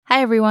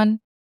Hi, everyone.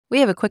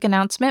 We have a quick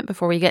announcement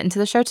before we get into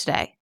the show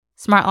today.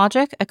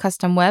 SmartLogic, a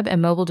custom web and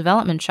mobile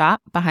development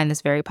shop behind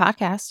this very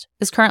podcast,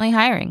 is currently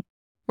hiring.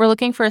 We're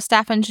looking for a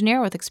staff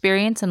engineer with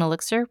experience in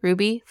Elixir,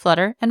 Ruby,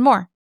 Flutter, and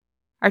more.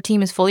 Our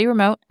team is fully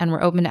remote, and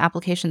we're open to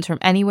applications from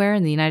anywhere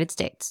in the United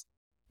States.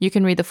 You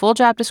can read the full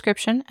job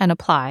description and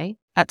apply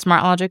at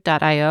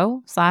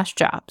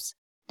smartlogic.io/jobs.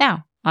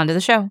 Now, on to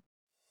the show.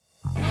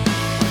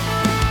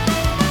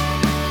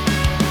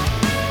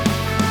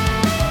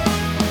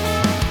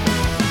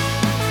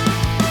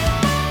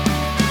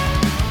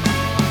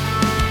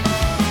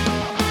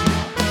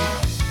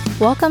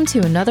 Welcome to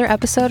another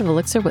episode of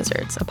Elixir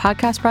Wizards, a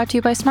podcast brought to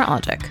you by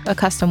SmartLogic, a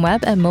custom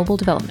web and mobile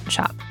development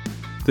shop.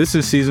 This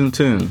is Season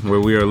 10,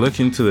 where we are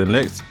looking to the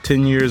next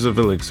 10 years of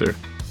Elixir.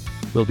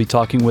 We'll be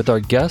talking with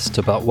our guest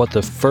about what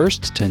the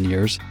first 10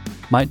 years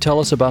might tell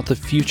us about the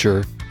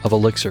future of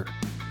Elixir.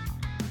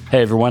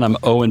 Hey everyone, I'm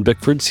Owen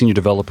Bickford, Senior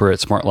Developer at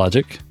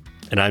SmartLogic.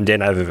 And I'm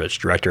Dan Ivovich,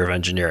 Director of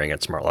Engineering at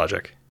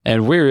SmartLogic.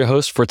 And we're your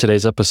hosts for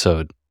today's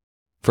episode.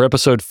 For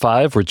episode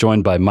 5, we're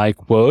joined by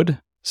Mike Waud,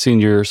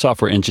 Senior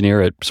Software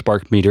Engineer at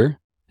SparkMeter,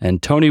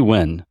 and Tony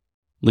Winn,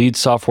 Lead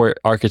Software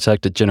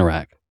Architect at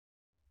Generac.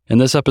 In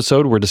this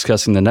episode, we're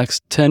discussing the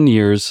next 10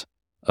 years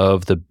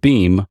of the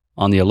beam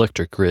on the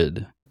electric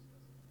grid.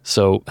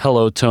 So,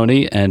 hello,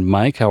 Tony and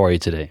Mike. How are you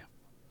today?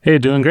 Hey,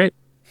 doing great.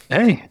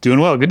 Hey, doing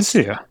well. Good to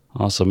see you.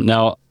 Awesome.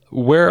 Now,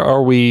 where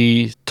are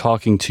we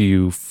talking to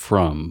you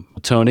from?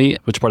 Tony,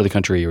 which part of the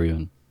country are you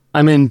in?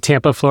 I'm in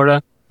Tampa,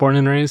 Florida, born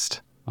and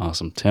raised.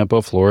 Awesome.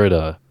 Tampa,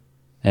 Florida.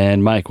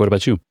 And Mike, what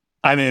about you?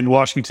 I'm in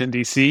Washington,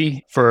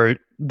 D.C. For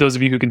those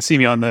of you who can see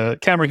me on the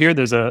camera here,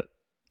 there's a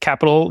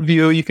Capitol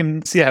view. You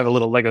can see I have a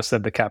little Lego set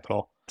of the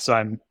Capitol. So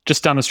I'm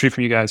just down the street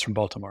from you guys from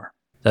Baltimore.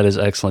 That is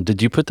excellent.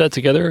 Did you put that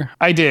together?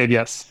 I did,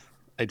 yes.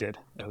 I did.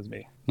 That was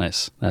me.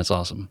 Nice. That's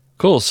awesome.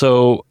 Cool.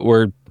 So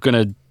we're going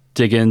to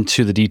dig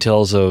into the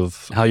details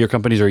of how your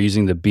companies are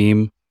using the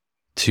beam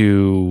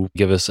to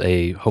give us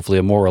hopefully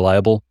a more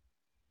reliable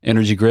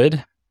energy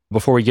grid.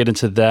 Before we get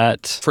into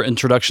that, for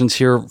introductions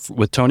here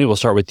with Tony, we'll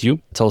start with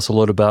you. Tell us a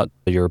little about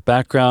your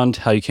background,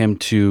 how you came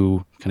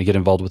to kind of get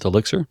involved with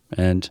Elixir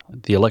and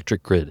the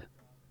electric grid.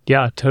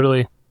 Yeah,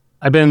 totally.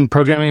 I've been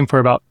programming for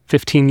about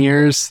 15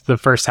 years. The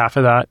first half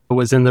of that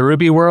was in the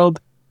Ruby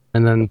world.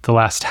 And then the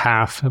last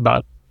half,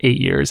 about 8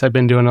 years, I've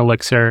been doing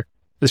Elixir.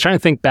 I was trying to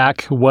think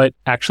back what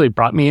actually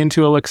brought me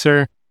into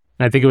Elixir.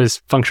 And I think it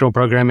was functional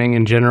programming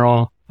in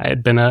general. I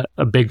had been a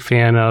big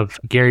fan of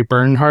Gary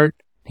Bernhardt.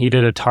 He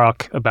did a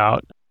talk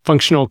about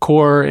functional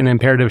core and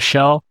imperative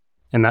shell,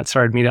 and that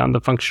started me down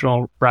the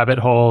functional rabbit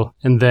hole.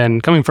 And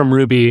then coming from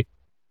Ruby,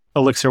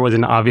 Elixir was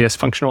an obvious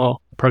functional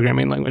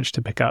programming language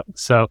to pick up.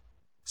 So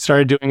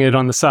started doing it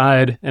on the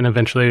side and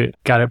eventually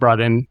got it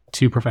brought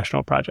into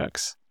professional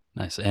projects.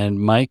 Nice. And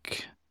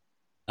Mike,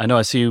 I know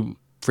I see you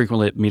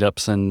frequently at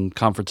meetups and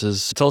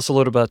conferences. Tell us a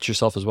little about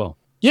yourself as well.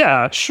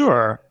 Yeah,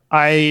 sure.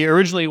 I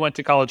originally went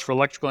to college for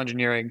electrical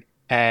engineering.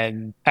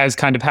 And as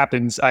kind of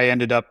happens, I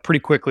ended up pretty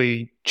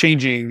quickly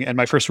changing. And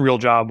my first real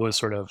job was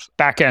sort of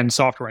back-end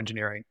software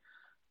engineering.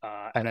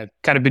 And I've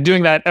kind of been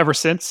doing that ever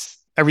since.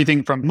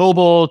 Everything from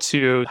mobile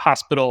to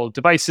hospital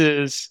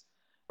devices.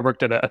 I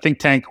worked at a think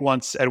tank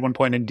once at one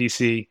point in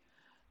DC.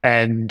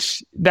 And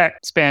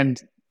that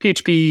spanned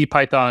PHP,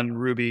 Python,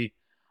 Ruby.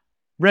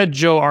 Read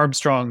Joe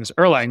Armstrong's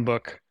Erlang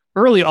book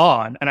early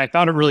on. And I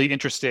found it really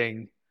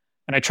interesting.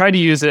 And I tried to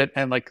use it,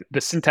 and like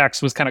the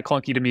syntax was kind of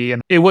clunky to me,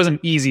 and it wasn't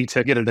easy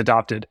to get it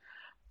adopted.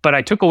 But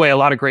I took away a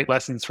lot of great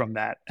lessons from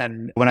that.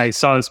 And when I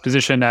saw this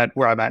position at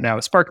where I'm at now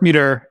at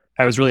SparkMeter,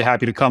 I was really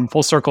happy to come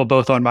full circle,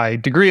 both on my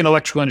degree in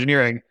electrical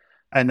engineering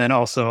and then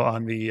also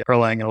on the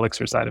Erlang and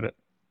Elixir side of it.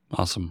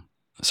 Awesome.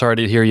 Sorry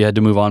to hear you had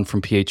to move on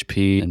from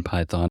PHP and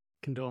Python.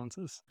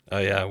 Condolences. Oh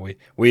yeah,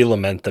 we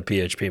lament the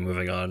PHP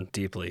moving on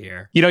deeply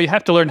here. You know, you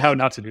have to learn how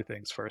not to do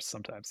things first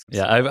sometimes.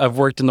 Yeah, I've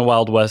worked in the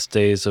Wild West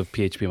days of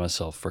PHP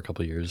myself for a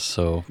couple of years,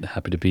 so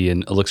happy to be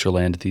in Elixir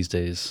land these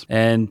days.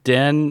 And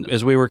Dan,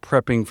 as we were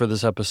prepping for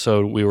this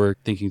episode, we were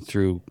thinking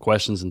through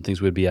questions and things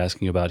we'd be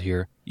asking about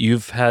here.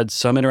 You've had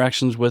some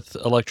interactions with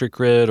electric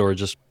grid or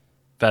just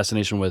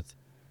fascination with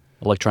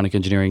electronic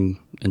engineering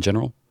in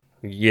general?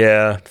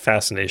 Yeah,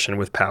 fascination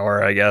with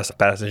power, I guess.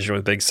 Fascination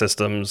with big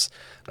systems.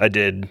 I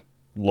did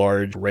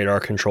large radar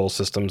control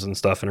systems and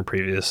stuff in a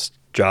previous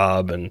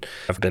job, and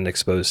I've been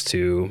exposed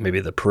to maybe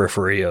the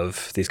periphery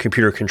of these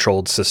computer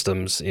controlled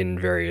systems in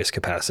various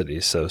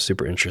capacities. So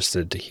super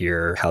interested to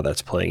hear how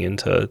that's playing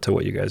into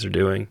what you guys are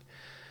doing.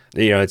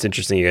 You know, it's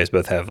interesting you guys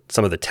both have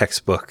some of the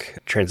textbook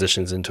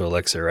transitions into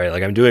Elixir, right?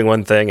 Like I'm doing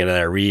one thing and then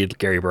I read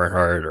Gary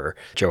Bernhardt or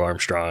Joe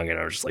Armstrong and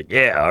I'm just like,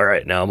 yeah, all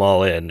right, now I'm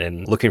all in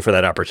and looking for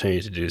that opportunity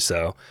to do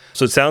so.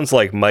 So it sounds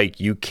like, Mike,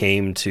 you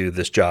came to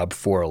this job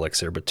for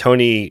Elixir, but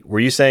Tony, were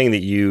you saying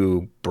that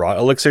you brought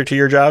Elixir to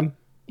your job?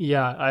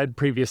 Yeah, I'd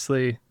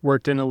previously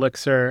worked in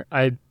Elixir.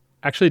 I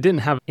actually didn't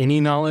have any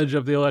knowledge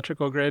of the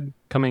electrical grid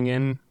coming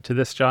in to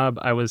this job.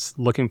 I was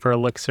looking for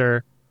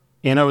Elixir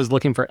and I was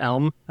looking for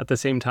Elm at the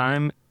same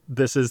time.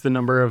 This is the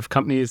number of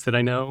companies that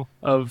I know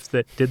of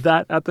that did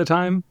that at the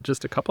time,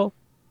 just a couple.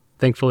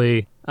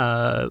 thankfully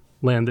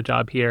land the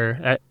job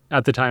here.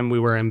 At the time, we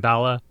were in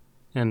Bala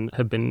and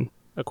have been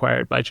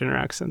acquired by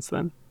Generac since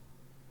then.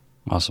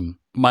 Awesome.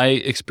 My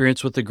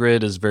experience with the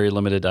grid is very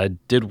limited. I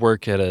did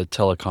work at a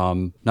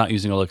telecom, not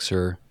using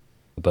Elixir,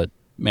 but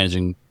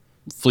managing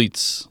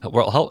fleets,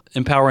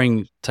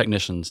 empowering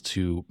technicians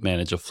to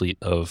manage a fleet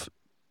of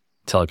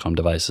telecom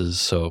devices.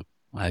 So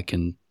I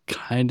can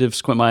kind of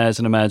squint my eyes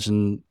and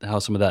imagine how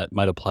some of that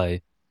might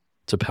apply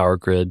to power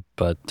grid,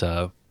 but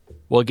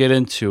we'll get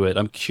into it.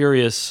 I'm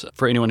curious,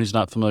 for anyone who's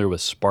not familiar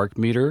with Spark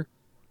Meter,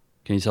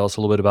 can you tell us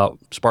a little bit about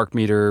Spark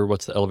Meter?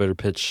 What's the elevator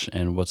pitch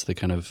and what's the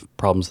kind of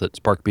problems that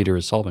Spark Meter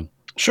is solving?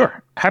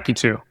 Sure. Happy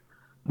to.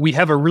 We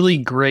have a really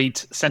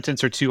great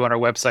sentence or two on our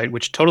website,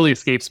 which totally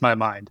escapes my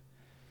mind.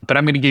 But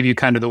I'm going to give you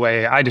kind of the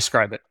way I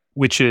describe it,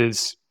 which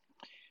is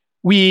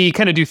we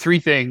kind of do three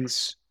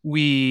things.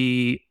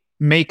 We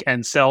make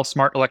and sell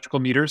smart electrical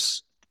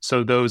meters.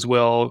 So those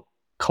will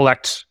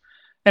collect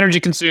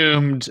energy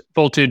consumed,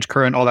 voltage,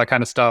 current, all that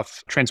kind of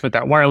stuff, transmit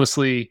that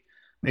wirelessly.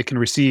 It can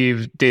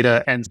receive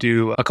data and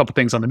do a couple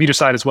things on the meter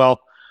side as well.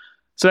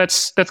 So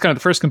that's kind of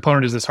the first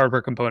component, is this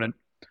hardware component.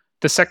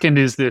 The second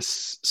is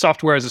this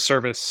software as a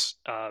service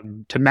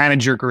to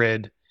manage your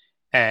grid.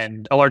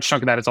 And a large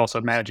chunk of that is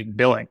also managing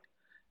billing.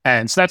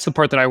 And so that's the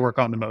part that I work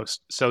on the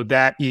most. So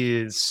that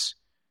is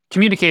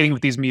communicating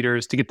with these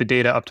meters to get the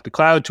data up to the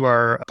cloud to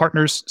our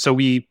partners. So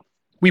we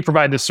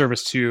provide this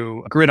service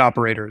to grid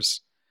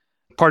operators.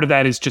 Part of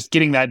that is just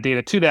getting that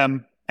data to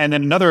them. And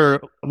then another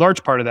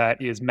large part of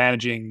that is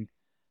managing.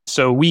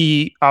 So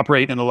we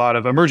operate in a lot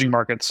of emerging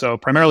markets, so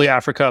primarily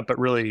Africa, but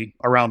really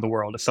around the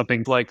world. It's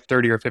something like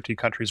 30 or 50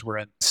 countries we're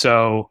in.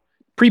 So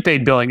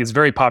prepaid billing is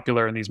very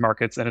popular in these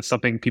markets, and it's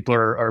something people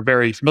are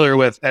very familiar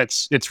with.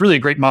 It's really a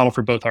great model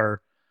for both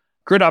our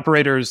grid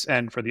operators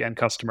and for the end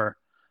customer.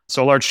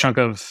 So a large chunk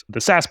of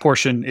the SaaS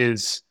portion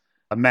is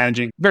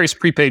managing various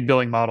prepaid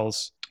billing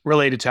models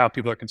related to how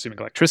people are consuming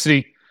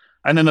electricity.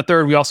 And then the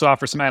third, we also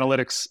offer some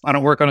analytics. I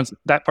don't work on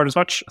that part as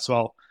much, so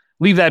I'll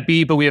leave that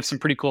be, but we have some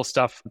pretty cool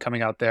stuff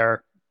coming out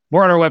there.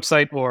 More on our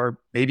website, or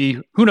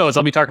maybe, who knows,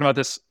 I'll be talking about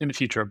this in the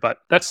future, but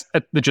that's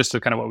the gist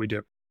of kind of what we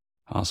do.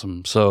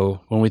 Awesome.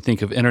 So when we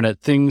think of Internet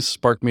things,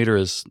 Spark Meter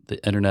is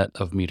the Internet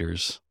of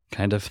meters,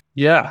 kind of?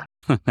 Yeah.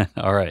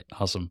 All right.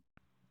 Awesome.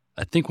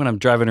 I think when I'm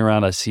driving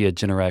around, I see a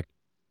Generac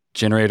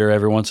generator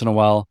every once in a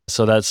while.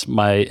 So that's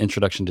my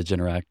introduction to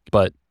Generac,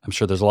 but I'm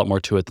sure there's a lot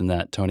more to it than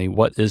that. Tony,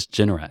 what is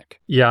Generac?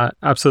 Yeah,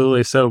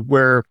 absolutely. So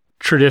we're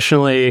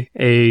traditionally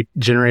a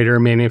generator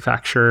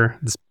manufacturer.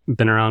 It's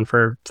been around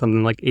for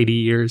something like 80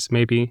 years,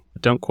 maybe.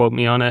 Don't quote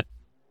me on it.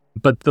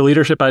 But the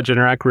leadership at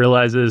Generac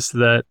realizes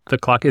that the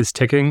clock is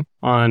ticking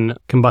on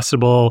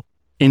combustible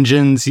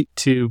engines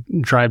to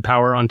drive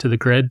power onto the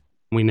grid.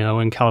 We know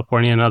in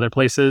California and other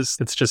places,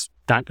 it's just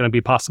not going to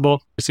be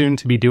possible soon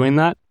to be doing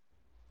that.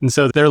 And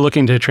so they're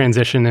looking to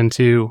transition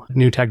into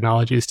new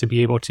technologies to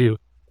be able to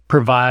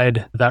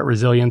provide that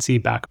resiliency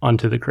back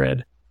onto the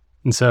grid.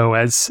 And so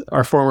as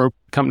our former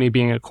company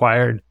being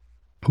acquired,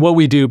 what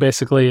we do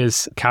basically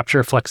is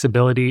capture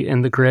flexibility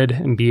in the grid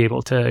and be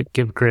able to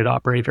give grid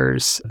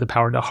operators the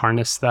power to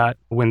harness that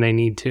when they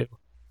need to.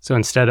 So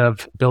instead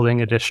of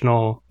building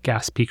additional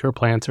gas peaker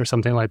plants or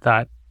something like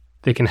that,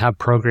 they can have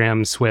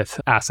programs with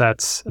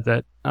assets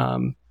that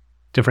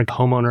different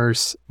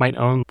homeowners might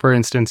own. For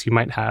instance, you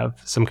might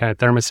have some kind of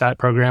thermostat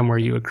program where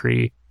you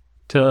agree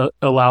to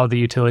allow the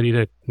utility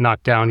to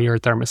knock down your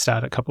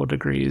thermostat a couple of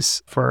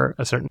degrees for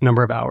a certain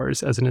number of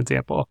hours, as an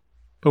example.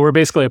 But we're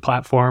basically a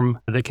platform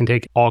that can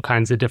take all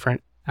kinds of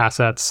different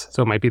assets.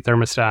 So it might be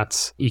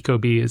thermostats.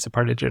 Ecobee is a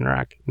part of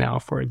Generac now,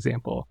 for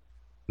example.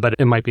 But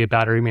it might be a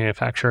battery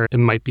manufacturer. It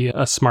might be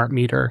a smart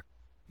meter.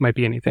 It might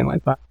be anything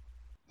like that.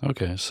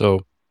 Okay,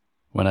 so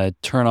when I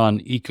turn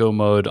on eco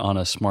mode on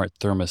a smart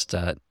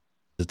thermostat,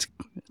 it's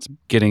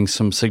getting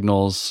some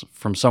signals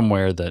from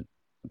somewhere that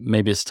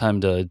maybe it's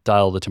time to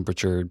dial the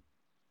temperature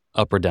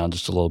up or down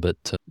just a little bit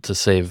to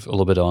save a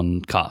little bit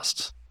on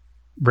costs.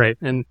 Right.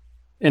 And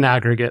in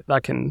aggregate,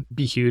 that can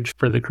be huge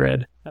for the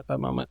grid at that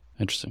moment.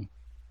 Interesting.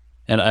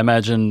 And I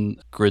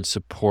imagine grid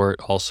support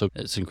also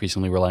is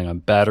increasingly relying on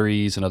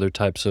batteries and other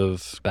types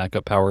of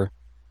backup power.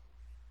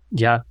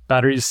 Yeah,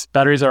 batteries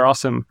are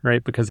awesome,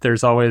 right? Because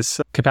there's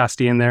always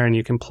capacity in there and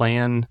you can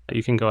plan.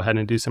 You can go ahead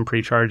and do some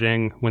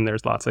pre-charging when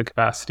there's lots of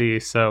capacity.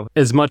 So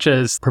as much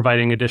as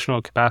providing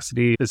additional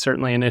capacity is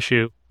certainly an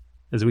issue,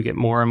 as we get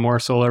more and more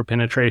solar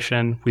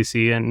penetration, we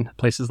see in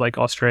places like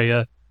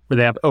Australia where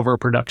they have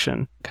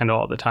overproduction kind of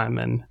all the time,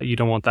 and you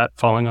don't want that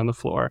falling on the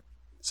floor.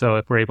 So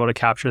if we're able to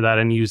capture that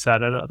and use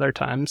that at other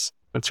times,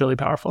 it's really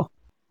powerful.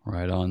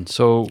 Right on.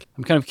 So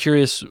I'm kind of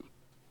curious.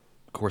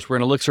 Of course, we're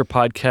an Elixir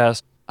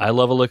podcast. I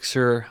love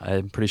Elixir.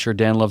 I'm pretty sure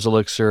Dan loves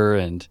Elixir,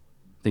 and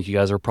I think you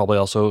guys are probably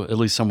also at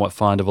least somewhat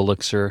fond of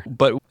Elixir.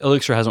 But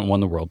Elixir hasn't won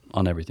the world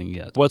on everything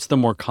yet. What's the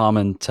more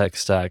common tech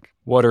stack?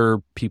 What are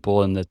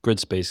people in the grid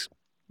space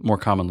more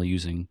commonly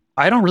using?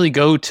 I don't really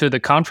go to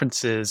the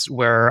conferences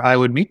where I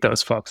would meet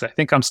those folks. I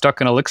think I'm stuck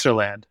in Elixir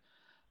land.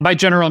 My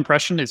general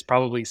impression is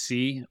probably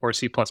C or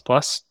C++,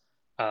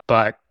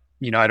 but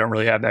I don't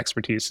really have the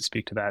expertise to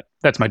speak to that.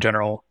 That's my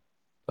general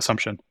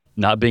assumption.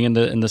 Not being in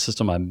the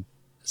system,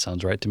 it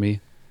sounds right to me.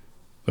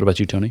 What about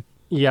you, Tony?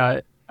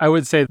 Yeah, I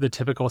would say the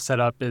typical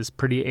setup is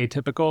pretty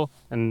atypical.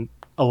 And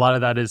a lot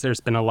of that is there's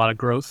been a lot of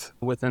growth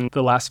within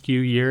the last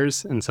few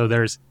years. And so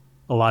there's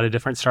a lot of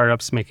different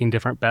startups making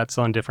different bets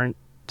on different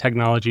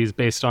technologies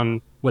based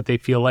on what they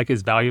feel like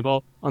is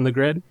valuable on the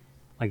grid.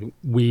 Like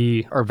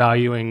we are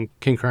valuing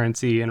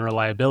concurrency and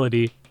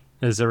reliability.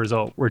 As a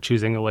result, we're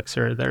choosing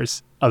Elixir.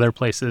 There's other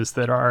places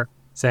that are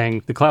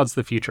saying the cloud's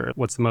the future.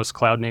 What's the most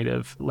cloud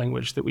native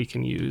language that we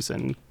can use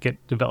and get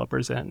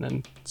developers in?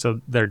 And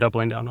so they're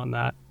doubling down on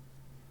that.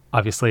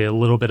 Obviously, a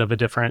little bit of a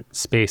different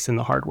space in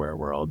the hardware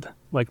world,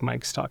 like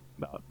Mike's talking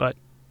about, but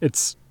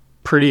it's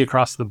pretty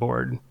across the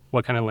board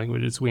what kind of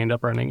languages we end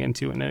up running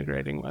into and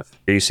integrating with.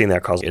 Are you seeing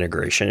that cause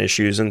integration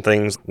issues and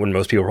things when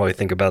most people probably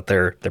think about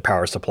their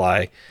power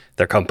supply,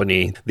 their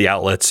company, the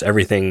outlets,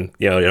 everything,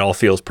 it all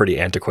feels pretty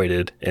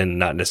antiquated and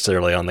not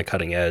necessarily on the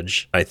cutting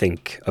edge. I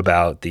think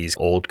about these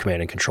old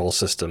command and control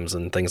systems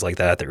and things like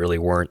that really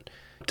weren't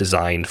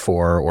designed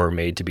for or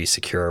made to be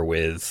secure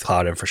with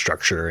cloud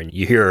infrastructure. And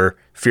you hear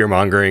fear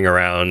mongering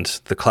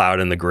around the cloud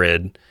and the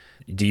grid.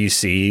 Do you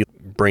see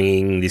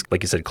bringing these,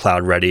 like you said,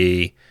 cloud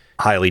ready,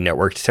 highly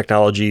networked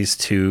technologies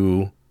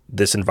to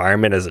this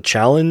environment as a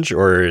challenge,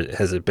 or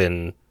has it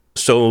been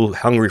so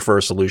hungry for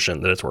a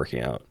solution that it's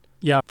working out?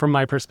 Yeah, from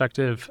my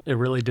perspective, it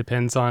really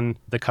depends on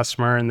the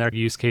customer and their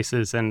use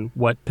cases and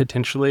what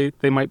potentially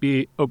they might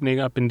be opening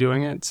up and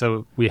doing it.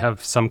 So we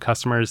have some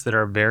customers that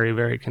are very,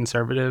 very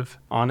conservative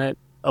on it.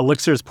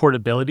 Elixir's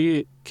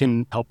portability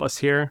can help us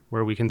here,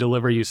 where we can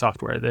deliver you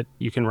software that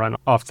you can run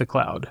off the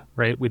cloud,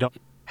 right? We don't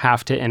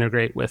have to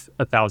integrate with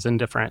 1,000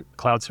 different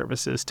cloud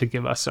services to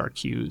give us our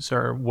queues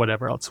or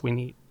whatever else we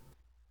need.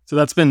 So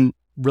that's been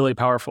really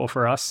powerful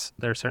for us.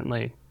 There are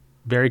certainly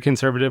very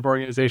conservative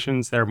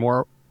organizations. There are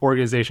more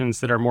organizations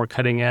that are more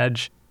cutting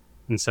edge.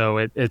 And so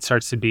it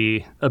starts to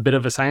be a bit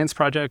of a science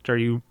project. Are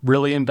you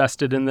really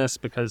invested in this?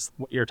 Because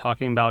what you're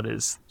talking about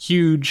is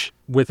huge.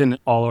 Within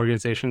all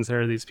organizations,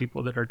 there are these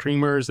people that are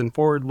dreamers and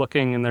forward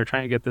looking, and they're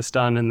trying to get this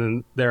done. And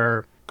then there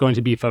are going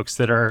to be folks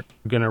that are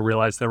going to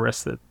realize the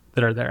risks that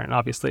are there, and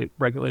obviously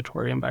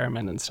regulatory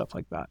environment and stuff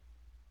like that.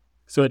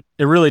 So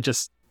it really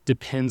just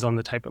depends on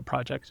the type of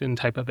project and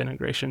type of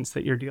integrations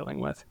that you're dealing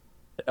with.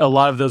 A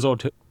lot of those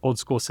old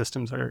school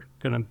systems are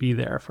going to be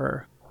there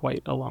for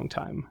quite a long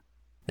time.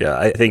 Yeah,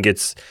 I think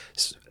it's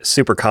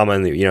super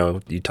common that,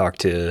 you talk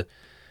to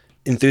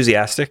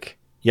enthusiastic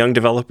young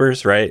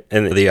developers, right?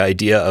 And the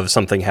idea of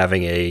something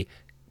having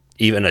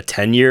even a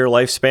 10-year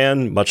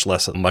lifespan, much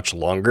less much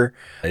longer,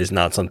 is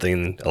not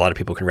something a lot of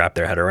people can wrap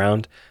their head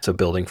around. So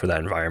building for that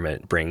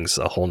environment brings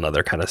a whole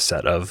nother kind of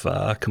set of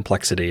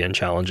complexity and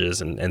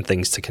challenges and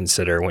things to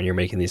consider when you're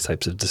making these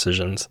types of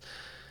decisions.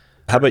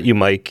 How about you,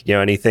 Mike?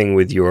 Anything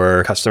with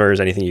your customers,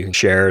 anything you can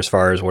share as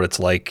far as what it's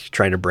like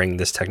trying to bring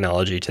this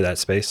technology to that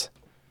space?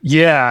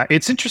 Yeah,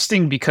 it's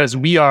interesting because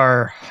we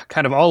are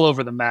kind of all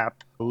over the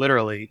map,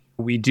 literally.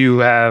 We do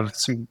have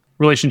some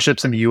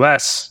relationships in the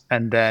US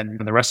and then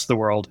in the rest of the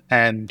world.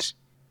 And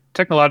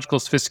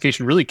technological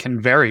sophistication really can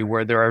vary,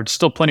 where there are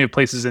still plenty of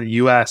places in the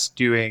US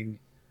doing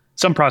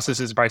some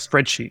processes by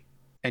spreadsheet.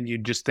 And you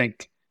just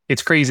think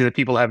it's crazy that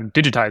people haven't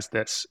digitized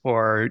this,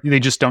 or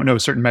they just don't know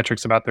certain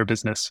metrics about their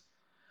business.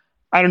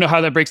 I don't know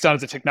how that breaks down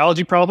as a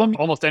technology problem.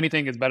 Almost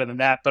anything is better than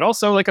that. But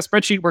also, like, a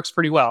spreadsheet works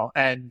pretty well.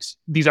 And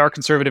these are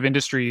conservative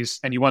industries,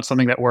 and you want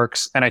something that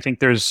works. And I think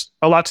there's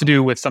a lot to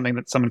do with something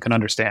that someone can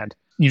understand.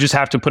 You just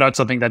have to put out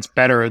something that's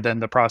better than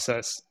the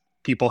process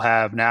people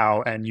have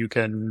now. And you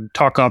can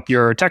talk up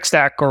your tech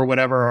stack or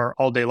whatever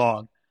all day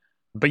long.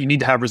 But you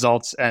need to have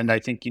results. And I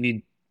think you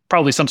need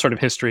probably some sort of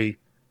history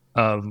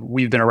of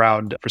we've been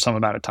around for some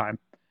amount of time.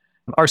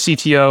 Our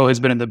CTO has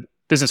been in the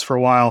business for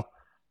a while.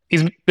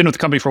 He's been with the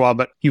company for a while,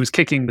 but he was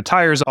kicking the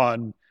tires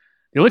on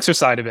the Elixir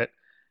side of it.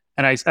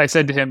 And I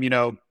said to him,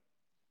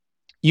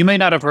 you may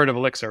not have heard of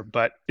Elixir,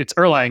 but it's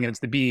Erlang and it's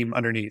the beam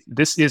underneath.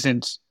 This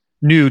isn't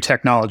new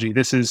technology.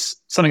 This is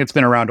something that's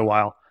been around a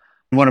while.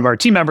 One of our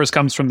team members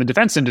comes from the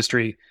defense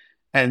industry,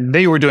 and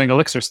they were doing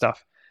Elixir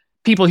stuff.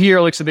 People hear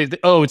Elixir, they think,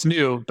 oh, it's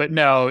new. But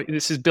no,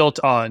 this is built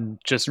on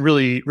just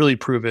really, really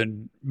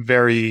proven,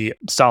 very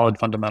solid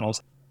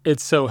fundamentals.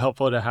 It's so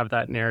helpful to have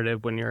that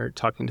narrative when you're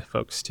talking to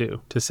folks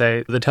too, to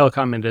say the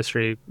telecom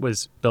industry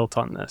was built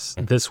on this.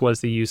 This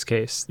was the use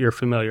case. You're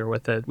familiar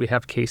with it. We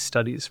have case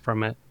studies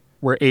from it.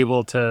 We're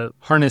able to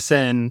harness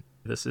in,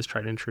 this is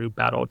tried and true,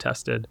 battle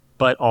tested,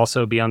 but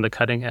also be on the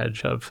cutting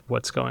edge of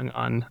what's going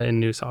on in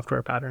new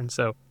software patterns.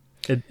 So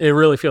it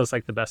really feels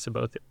like the best of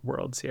both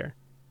worlds here.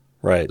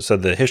 Right. So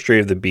the history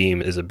of the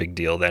beam is a big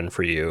deal then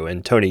for you.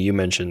 And Tony, you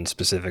mentioned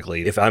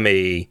specifically, if I'm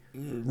a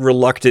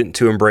reluctant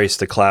to embrace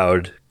the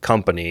cloud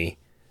company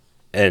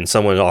and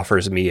someone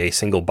offers me a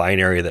single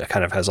binary that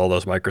kind of has all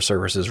those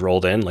microservices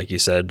rolled in, like you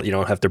said, you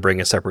don't have to bring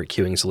a separate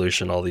queuing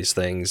solution, all these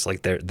things,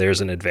 like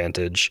there's an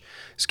advantage.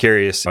 I was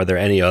curious, are there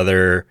any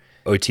other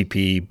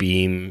OTP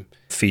beam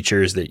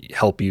features that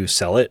help you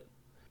sell it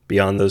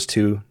beyond those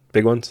two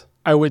big ones?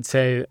 I would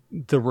say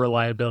the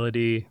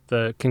reliability,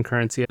 the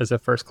concurrency as a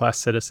first-class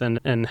citizen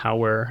and how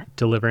we're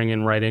delivering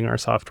and writing our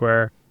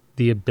software,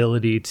 the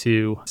ability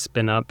to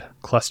spin up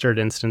clustered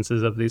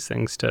instances of these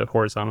things to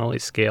horizontally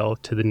scale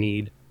to the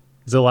need.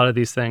 Because a lot of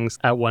these things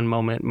at one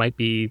moment might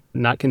be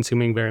not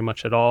consuming very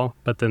much at all,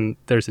 but then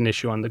there's an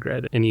issue on the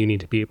grid and you need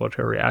to be able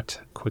to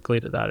react quickly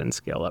to that and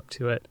scale up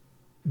to it.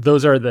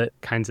 Those are the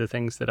kinds of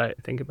things that I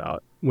think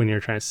about when you're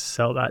trying to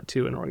sell that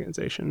to an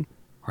organization.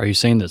 Are you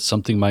saying that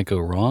something might go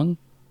wrong?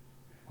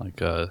 Like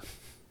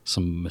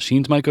some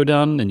machines might go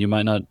down and you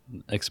might not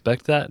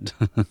expect that?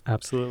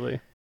 Absolutely.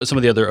 Some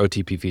of the other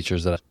OTP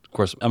features that, of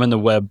course, I'm in the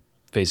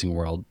web-facing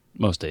world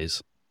most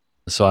days.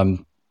 So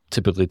I'm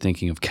typically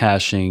thinking of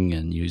caching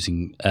and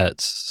using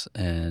ETS,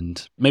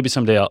 and maybe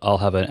someday I'll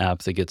have an app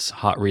that gets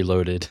hot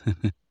reloaded.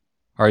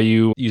 Are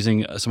you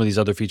using some of these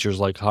other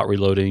features like hot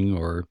reloading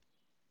or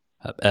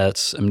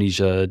ETS,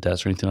 amnesia,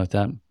 DES, or anything like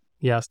that?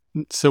 Yes.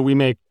 So we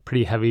make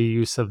pretty heavy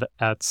use of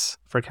ETS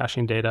for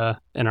caching data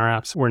in our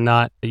apps. We're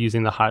not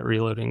using the hot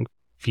reloading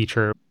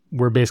feature.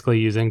 We're basically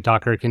using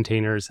Docker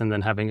containers and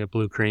then having a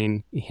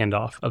blue-green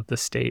handoff of the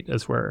state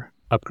as we're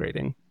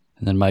upgrading.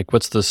 And then, Mike,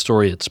 what's the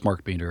story at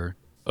SmartMeter?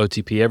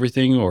 OTP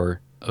everything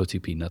or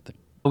OTP nothing?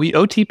 We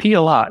OTP a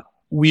lot.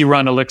 We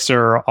run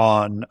Elixir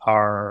on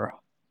our...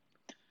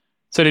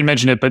 So I didn't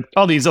mention it, but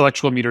all these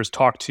electrical meters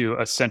talk to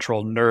a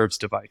central nerves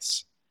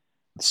device.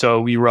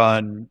 So we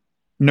run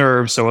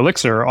nerves, so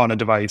Elixir, on a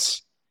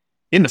device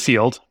in the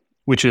field,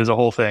 which is a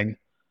whole thing.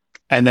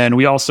 And then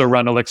we also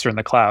run Elixir in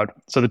the cloud.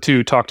 So the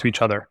two talk to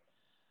each other.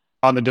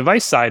 On the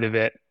device side of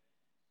it,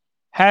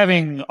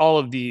 having all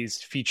of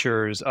these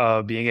features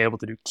of being able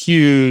to do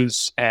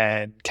queues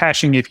and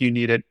caching if you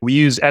need it. We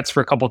use ETS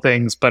for a couple of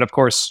things, but of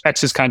course,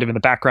 ETS is kind of in the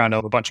background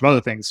of a bunch of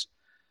other things.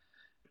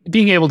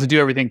 Being able to do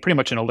everything pretty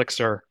much in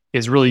Elixir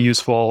is really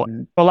useful.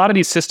 And a lot of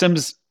these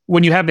systems,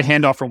 when you have the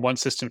handoff from one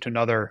system to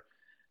another,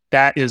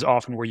 that is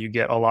often where you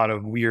get a lot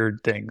of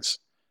weird things.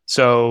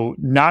 So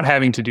not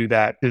having to do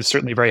that is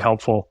certainly very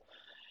helpful.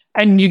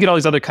 And you get all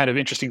these other kind of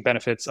interesting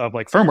benefits of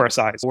like firmware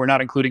size. We're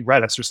not including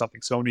Redis or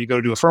something. So when you go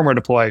to do a firmware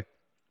deploy,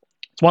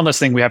 it's one less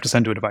thing we have to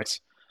send to a device.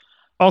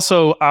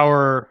 Also,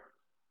 our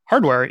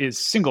hardware is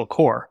single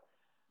core,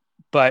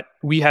 but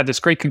we have this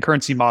great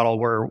concurrency model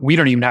where we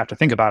don't even have to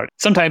think about it.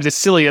 Sometimes it's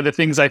silly, the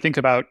things I think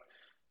about,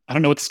 I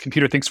don't know what this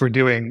computer thinks we're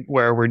doing,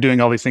 where we're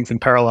doing all these things in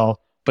parallel,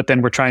 but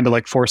then we're trying to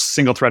like force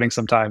single threading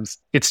sometimes.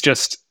 It's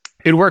just,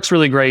 it works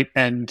really great.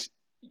 And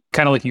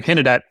kind of like you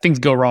hinted at, things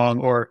go wrong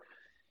or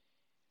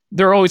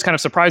there are always kind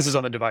of surprises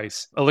on the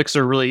device.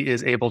 Elixir really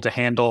is able to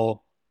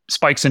handle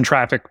spikes in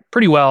traffic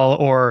pretty well,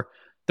 or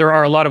there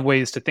are a lot of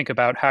ways to think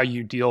about how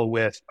you deal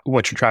with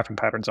what your traffic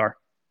patterns are.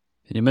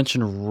 You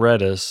mentioned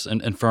Redis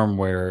and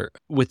firmware.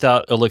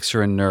 Without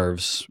Elixir and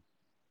nerves,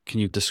 can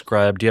you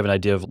describe, do you have an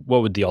idea of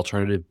what would the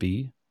alternative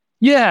be?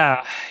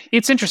 Yeah,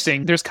 it's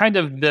interesting. There's kind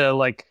of the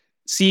like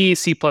C,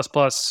 C++,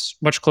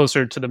 much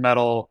closer to the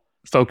metal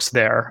folks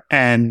there.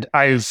 And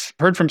I've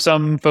heard from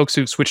some folks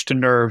who've switched to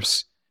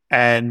nerves.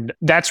 And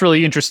that's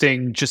really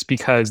interesting just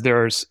because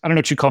there's, I don't know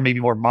what you call maybe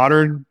more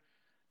modern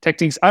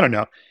techniques. I don't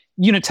know.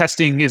 Unit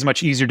testing is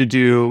much easier to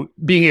do.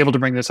 Being able to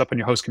bring this up on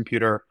your host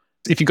computer.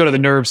 If you go to the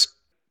nerves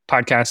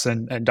podcasts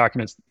and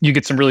documents, you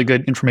get some really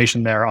good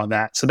information there on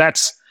that. So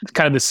that's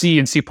kind of the C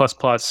and C++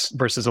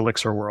 versus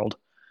Elixir world.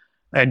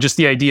 And just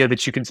the idea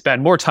that you can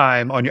spend more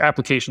time on your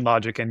application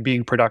logic and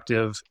being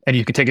productive, and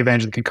you can take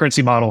advantage of the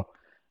concurrency model.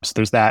 So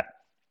there's that.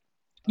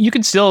 You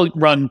can still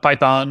run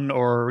Python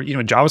or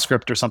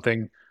JavaScript or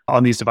something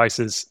on these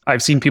devices.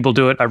 I've seen people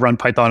do it. I've run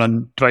Python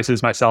on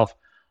devices myself.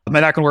 And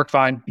that can work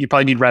fine. You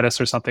probably need Redis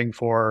or something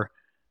for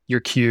your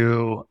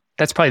queue.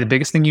 That's probably the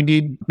biggest thing you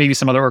need. Maybe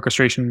some other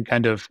orchestration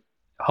kind of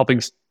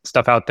helping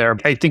stuff out there.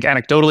 I think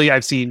anecdotally,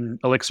 I've seen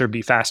Elixir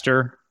be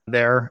faster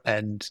there,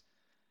 and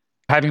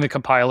having the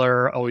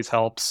compiler always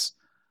helps.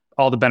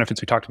 All the benefits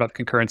we talked about,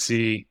 the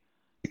concurrency,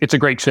 it's a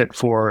great fit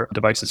for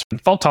devices.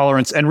 Fault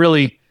tolerance and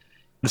really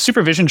the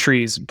supervision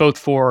trees, both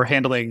for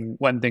handling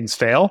when things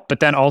fail, but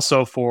then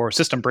also for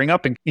system bring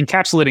up and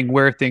encapsulating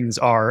where things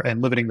are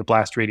and limiting the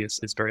blast radius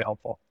is very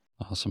helpful.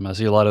 Awesome. I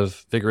see a lot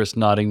of vigorous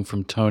nodding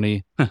from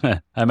Tony.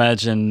 I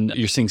imagine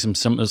you're seeing some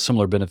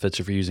similar benefits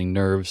if you're using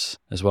nerves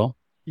as well.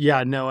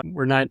 Yeah, no,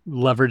 we're not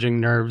leveraging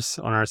nerves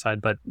on our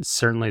side, but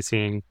certainly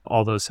seeing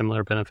all those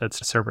similar benefits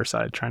to server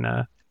side, trying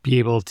to be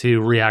able to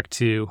react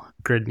to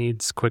grid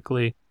needs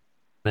quickly.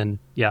 And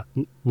yeah,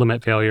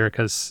 limit failure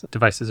because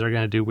devices are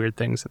going to do weird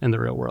things in the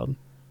real world.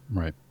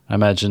 Right. I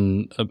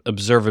imagine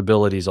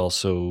observability is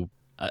also,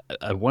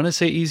 I want to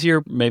say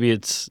easier. Maybe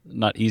it's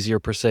not easier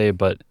per se,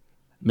 but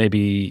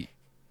maybe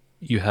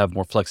you have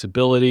more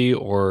flexibility,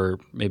 or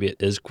maybe it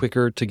is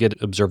quicker to get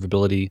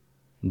observability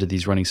into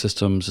these running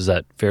systems. Is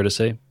that fair to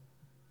say?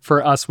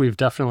 For us, we've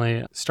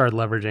definitely started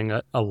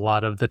leveraging a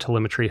lot of the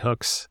telemetry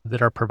hooks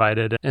that are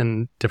provided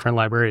in different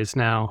libraries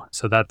now.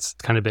 So that's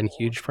kind of been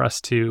huge for us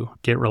to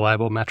get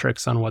reliable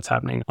metrics on what's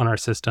happening on our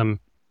system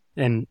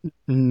and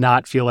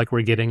not feel like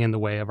we're getting in the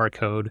way of our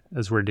code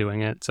as we're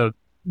doing it. So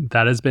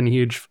that has been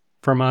huge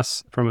from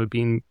us from a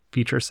Beam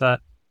feature set.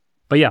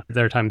 But yeah,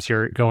 there are times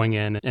you're going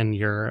in and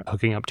you're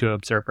hooking up to an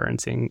observer and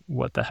seeing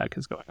what the heck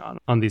is going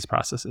on these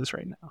processes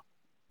right now.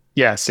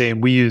 Yeah, same.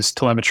 We use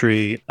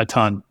telemetry a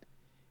ton.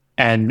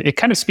 And it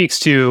kind of speaks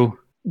to,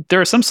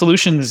 there are some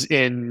solutions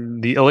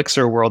in the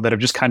Elixir world that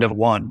have just kind of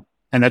won.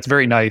 And that's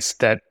very nice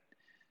that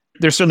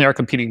there certainly are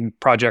competing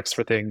projects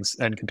for things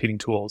and competing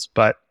tools,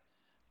 but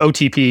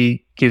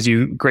OTP gives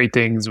you great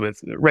things with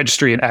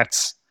registry and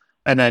ETS.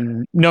 And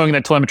then knowing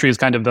that telemetry is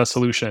kind of the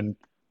solution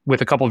with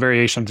a couple of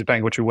variations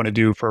depending what you want to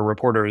do for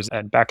reporters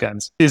and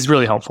backends is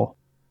really helpful.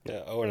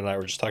 Yeah, Owen and I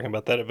were just talking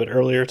about that a bit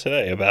earlier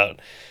today,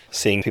 about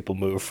seeing people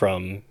move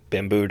from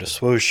Bamboo to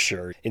Swoosh,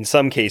 or in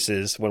some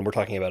cases, when we're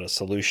talking about a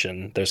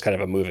solution, there's kind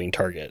of a moving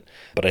target.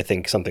 But I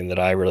think something that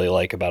I really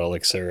like about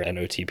Elixir and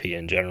OTP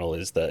in general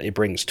is that it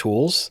brings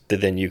tools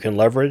that then you can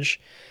leverage.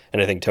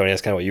 And I think, Tony,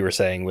 that's kind of what you were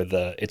saying with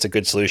it's a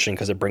good solution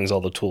because it brings all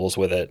the tools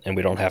with it, and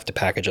we don't have to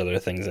package other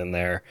things in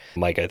there.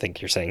 Mike, I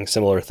think you're saying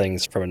similar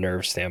things from a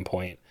nerve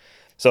standpoint.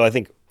 So I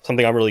think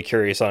something I'm really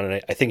curious on, and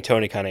I think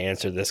Tony kind of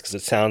answered this because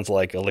it sounds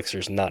like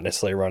Elixir's not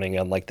necessarily running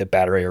on like the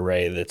battery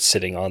array that's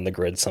sitting on the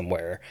grid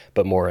somewhere,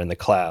 but more in the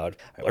cloud.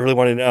 I really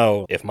want to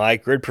know, if my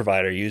grid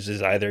provider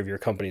uses either of your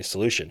company's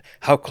solution,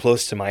 how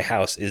close to my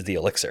house is the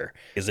Elixir?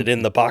 Is it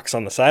in the box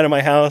on the side of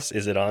my house?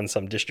 Is it on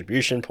some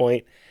distribution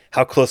point?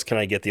 How close can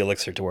I get the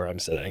Elixir to where I'm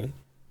sitting?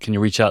 Can you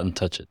reach out and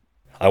touch it?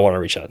 I want to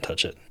reach out and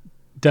touch it.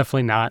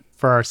 Definitely not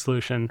for our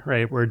solution,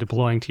 right? We're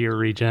deploying to your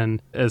region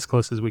as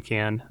close as we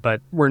can,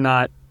 but we're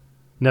not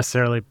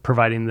necessarily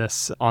providing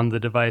this on the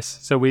device.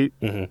 So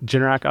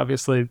Generac,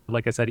 obviously,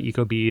 like I said,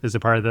 Ecobee is a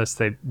part of this.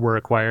 They were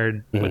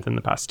acquired within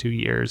the past 2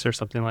 years or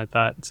something like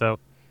that. So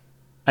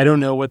I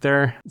don't know what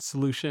their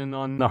solution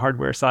on the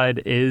hardware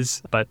side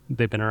is, but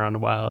they've been around a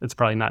while. It's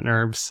probably not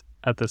nerves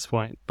at this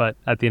point, but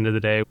at the end of the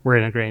day, we're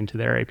integrating to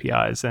their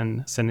APIs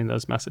and sending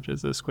those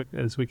messages as quick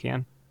as we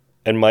can.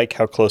 And Mike,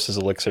 how close is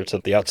Elixir to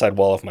the outside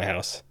wall of my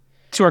house?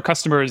 To our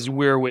customers,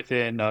 we're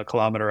within a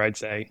kilometer, I'd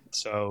say.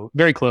 So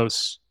very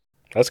close.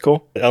 That's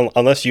cool.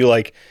 Unless you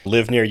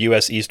live near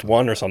US East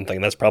 1 or something,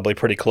 that's probably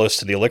pretty close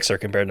to the Elixir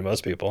compared to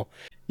most people.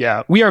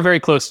 Yeah, we are very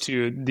close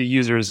to the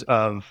users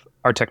of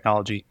our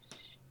technology.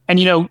 And,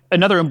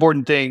 another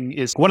important thing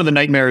is one of the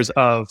nightmares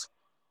of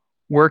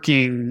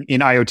working in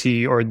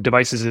IoT or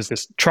devices is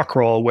this truck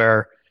roll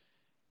where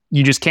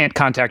you just can't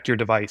contact your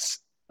device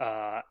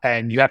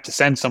and you have to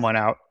send someone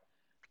out.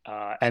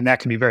 And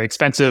that can be very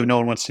expensive. No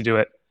one wants to do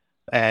it.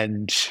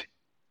 And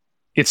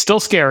it's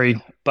still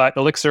scary, but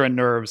Elixir and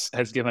Nerves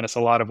has given us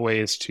a lot of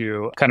ways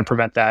to kind of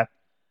prevent that.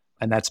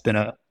 And that's been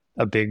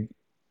a big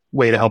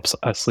way to help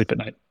us sleep at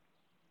night.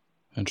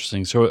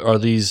 Interesting. So are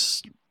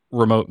these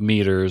remote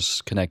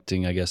meters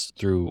connecting, I guess,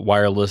 through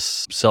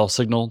wireless cell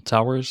signal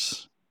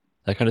towers,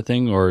 that kind of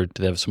thing? Or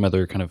do they have some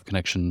other kind of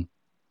connection,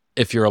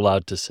 if you're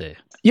allowed to say?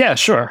 Yeah,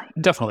 sure.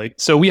 Definitely.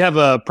 So we have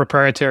a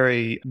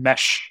proprietary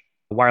mesh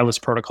wireless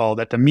protocol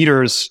that the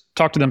meters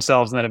talk to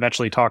themselves and then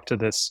eventually talk to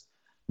this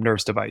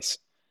Nerves device.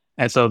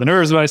 And so the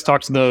Nerves device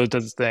talks to those,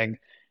 does its thing,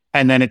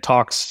 and then it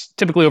talks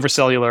typically over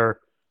cellular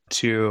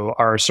to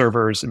our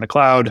servers in the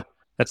cloud.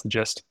 That's the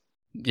gist.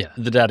 Yeah,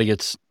 the data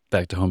gets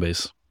back to home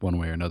base one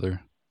way or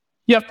another.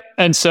 Yep.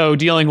 And so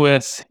dealing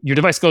with your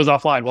device goes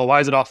offline. Well,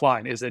 why is it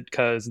offline? Is it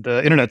because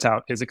the internet's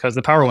out? Is it because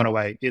the power went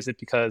away? Is it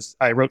because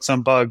I wrote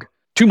some bug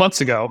 2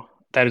 months ago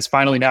that is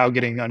finally now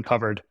getting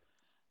uncovered?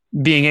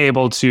 Being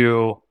able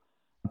to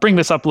bring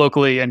this up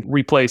locally and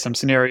replay some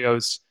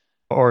scenarios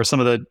or some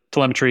of the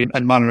telemetry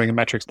and monitoring and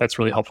metrics, that's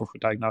really helpful for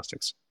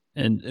diagnostics.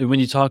 And when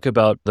you talk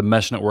about the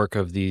mesh network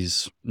of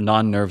these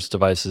non-Nerves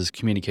devices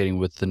communicating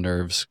with the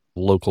Nerves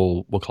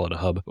local, we'll call it a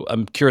hub,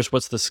 I'm curious,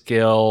 what's the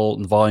scale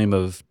and volume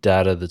of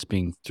data that's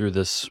being through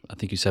this, I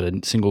think you said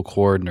a single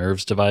core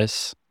Nerves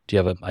device? Do you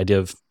have an idea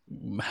of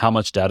how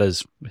much data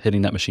is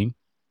hitting that machine?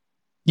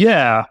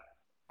 Yeah,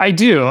 I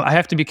do. I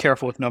have to be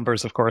careful with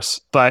numbers, of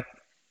course, but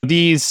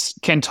these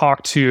can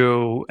talk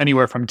to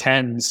anywhere from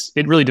tens.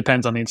 It really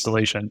depends on the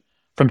installation,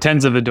 from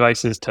tens of the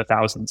devices to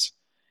thousands.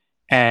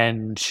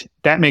 And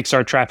that makes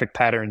our traffic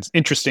patterns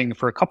interesting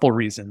for a couple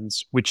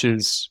reasons, which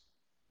is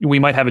we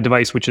might have a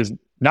device which is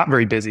not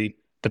very busy,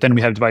 but then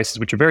we have devices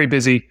which are very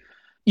busy.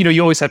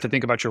 You always have to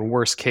think about your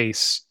worst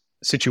case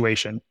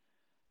situation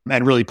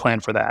and really plan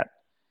for that.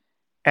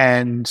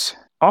 And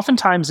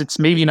oftentimes it's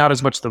maybe not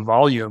as much the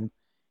volume,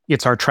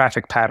 it's our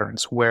traffic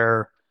patterns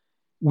where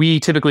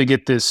we typically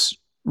get this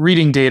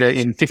reading data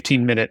in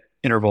 15-minute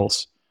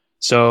intervals.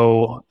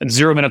 So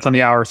 0 minutes on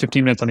the hour,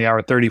 15 minutes on the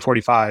hour, 30,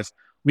 45,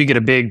 we get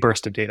a big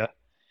burst of data.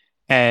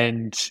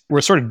 And we're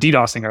sort of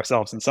DDoSing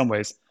ourselves in some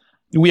ways.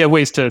 We have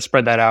ways to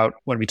spread that out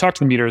when we talk to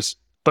the meters,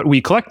 but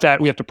we collect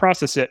that, we have to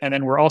process it, and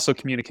then we're also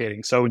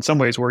communicating. So in some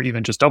ways, we're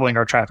even just doubling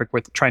our traffic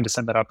with trying to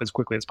send that up as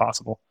quickly as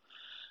possible.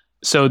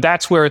 So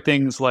that's where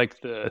things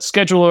like the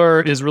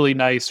scheduler is really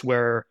nice,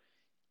 where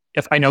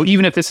if I know,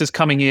 even if this is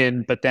coming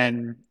in, but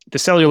then the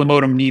cellular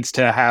modem needs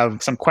to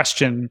have some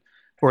question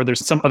or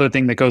there's some other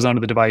thing that goes onto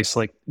the device,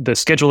 like the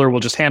scheduler will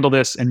just handle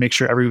this and make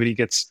sure everybody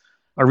gets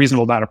a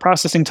reasonable amount of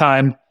processing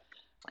time.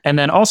 And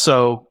then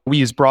also we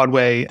use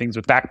Broadway things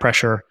with back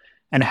pressure.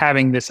 and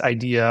having this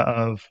idea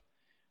of,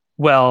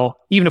 well,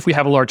 even if we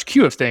have a large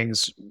queue of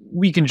things,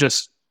 we can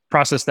just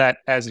process that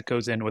as it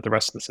goes in with the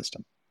rest of the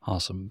system.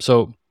 Awesome.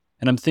 So,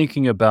 and I'm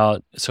thinking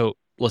about, so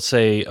let's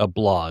say a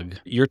blog,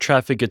 your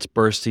traffic gets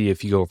bursty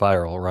if you go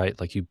viral, right?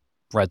 Like you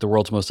write the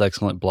world's most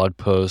excellent blog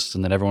post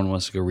and then everyone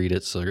wants to go read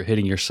it. So you're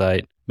hitting your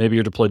site. Maybe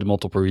you're deployed to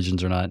multiple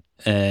regions or not.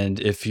 And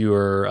if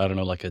you're, I don't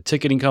know, like a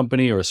ticketing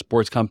company or a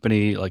sports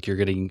company, like you're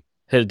getting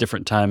hit at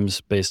different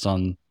times based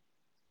on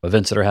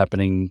events that are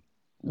happening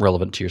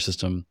relevant to your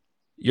system.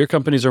 Your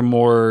companies are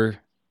more,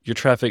 your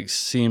traffic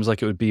seems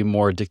like it would be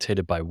more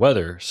dictated by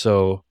weather.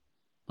 So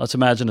let's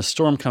imagine a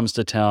storm comes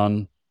to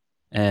town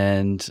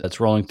and it's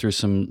rolling through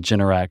some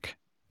Generac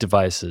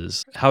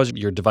devices. How is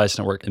your device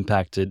network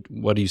impacted?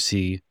 What do you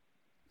see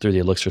through the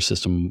Elixir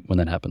system when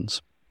that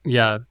happens?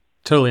 Yeah,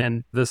 totally.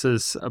 And this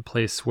is a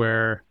place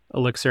where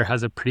Elixir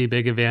has a pretty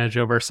big advantage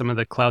over some of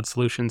the cloud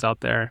solutions out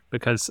there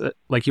because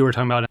like you were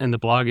talking about in the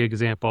blog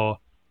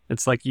example,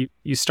 it's like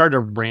you start a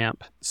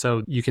ramp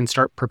so you can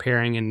start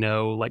preparing and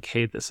know like,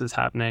 hey, this is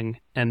happening.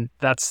 And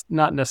that's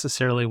not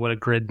necessarily what a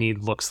grid need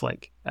looks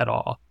like at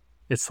all.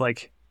 It's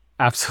like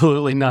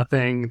absolutely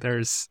nothing.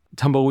 There's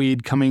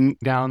tumbleweed coming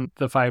down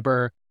the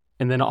fiber.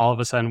 And then all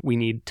of a sudden we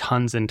need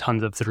tons and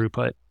tons of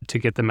throughput to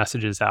get the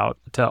messages out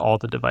to all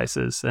the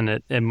devices. And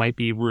it might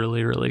be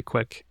really, really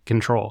quick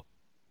control.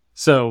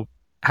 So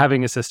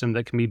having a system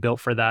that can be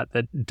built for that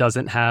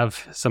doesn't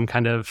have some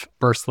kind of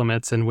burst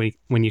limits and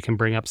when you can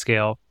bring up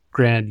scale,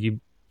 granted, you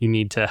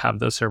need to have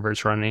those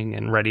servers running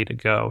and ready to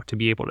go to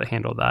be able to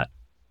handle that.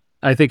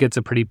 I think it's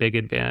a pretty big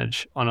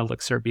advantage on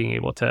Elixir being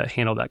able to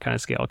handle that kind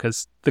of scale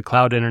because the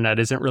cloud internet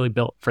isn't really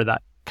built for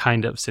that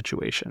kind of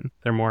situation.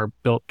 They're more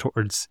built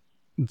towards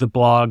the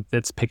blog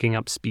that's picking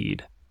up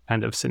speed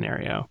kind of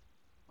scenario.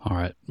 All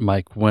right,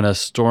 Mike, when a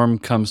storm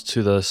comes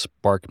to the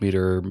Spark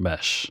meter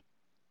mesh,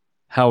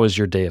 how is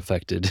your day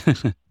affected?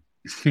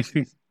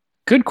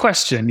 Good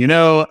question.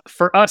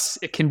 For us,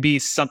 it can be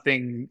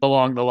something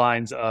along the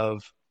lines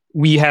of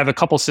we have a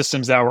couple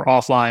systems that were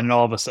offline and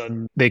all of a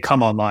sudden they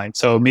come online.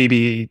 So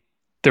maybe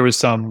there was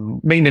some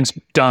maintenance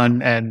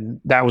done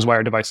and that was why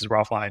our devices were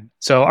offline.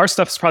 So our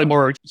stuff is probably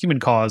more human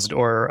caused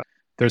or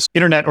there's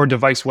internet or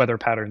device weather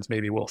patterns,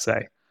 maybe we'll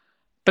say.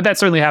 But that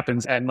certainly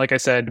happens. And like I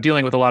said,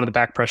 dealing with a lot of the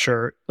back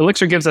pressure,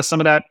 Elixir gives us some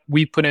of that.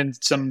 We put in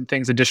some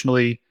things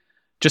additionally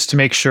just to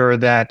make sure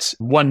that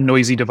one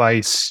noisy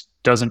device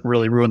doesn't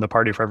really ruin the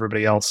party for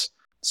everybody else.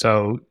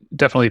 So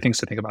definitely things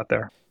to think about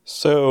there.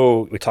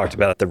 So we talked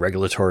about the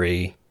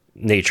regulatory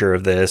nature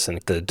of this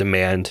and the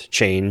demand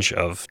change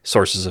of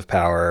sources of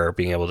power,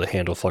 being able to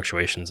handle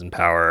fluctuations in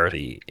power,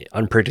 the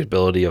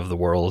unpredictability of the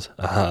world,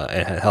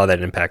 and how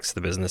that impacts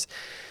the business.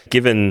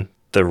 Given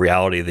the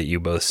reality that you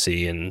both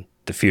see in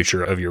the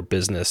future of your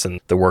business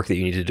and the work that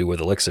you need to do with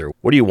Elixir,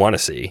 what do you want to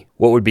see?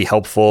 What would be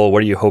helpful?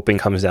 What are you hoping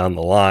comes down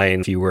the line?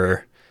 If you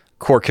were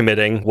core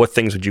committing, what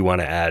things would you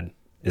want to add?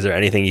 Is there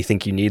anything you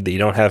think you need that you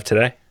don't have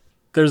today?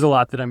 There's a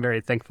lot that I'm very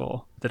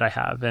thankful that I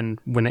have. And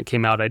when it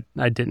came out,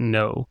 I didn't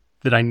know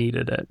that I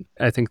needed it.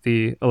 I think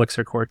the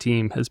Elixir core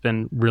team has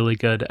been really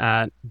good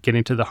at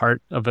getting to the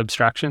heart of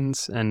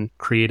abstractions and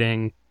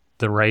creating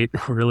the right,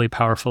 really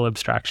powerful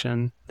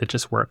abstraction that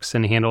just works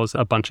and handles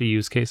a bunch of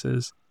use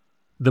cases.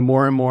 The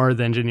more and more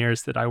the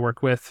engineers that I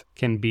work with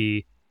can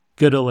be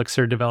good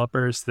Elixir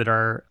developers that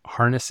are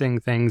harnessing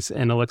things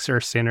in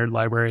Elixir standard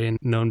library and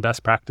known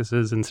best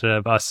practices instead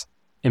of us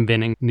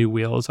inventing new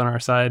wheels on our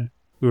side.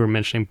 We were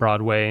mentioning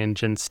Broadway and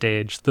Gen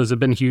Stage. Those have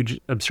been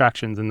huge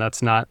abstractions, and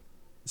that's not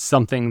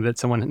something that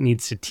someone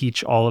needs to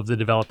teach all of the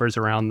developers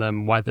around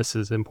them why this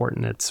is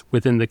important. It's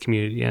within the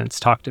community and it's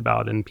talked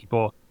about and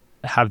people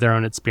have their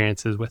own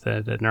experiences with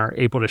it and are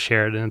able to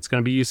share it, and it's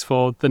going to be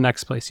useful the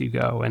next place you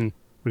go. And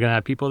we're going to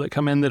have people that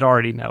come in that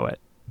already know it.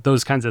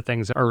 Those kinds of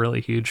things are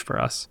really huge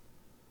for us.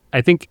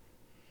 I think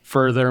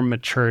further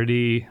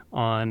maturity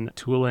on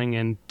tooling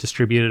and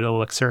distributed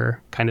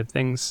Elixir kind of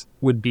things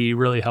would be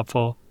really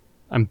helpful.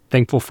 I'm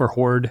thankful for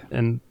Horde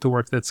and the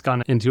work that's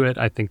gone into it.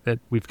 I think that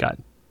we've got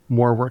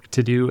more work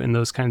to do in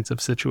those kinds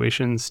of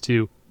situations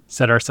to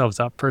set ourselves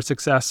up for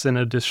success in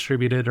a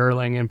distributed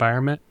Erlang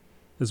environment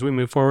as we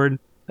move forward.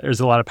 There's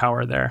a lot of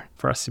power there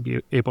for us to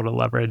be able to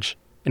leverage,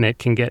 and it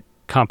can get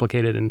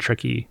complicated and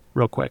tricky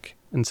real quick.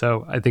 And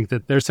so I think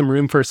that there's some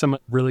room for some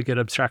really good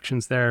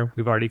abstractions there.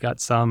 We've already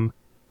got some,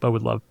 but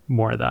would love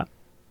more of that.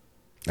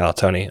 Oh,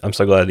 Tony, I'm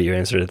so glad that you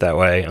answered it that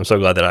way. I'm so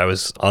glad that I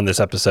was on this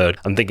episode.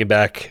 I'm thinking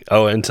back,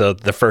 into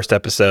the first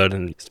episode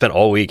and spent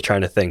all week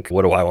trying to think,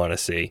 what do I want to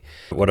see?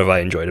 What have I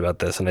enjoyed about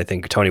this? And I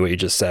think, Tony, what you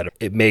just said,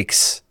 it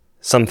makes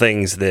some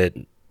things that,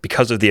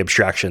 because of the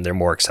abstraction, they're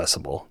more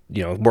accessible.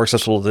 More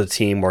accessible to the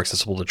team, more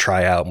accessible to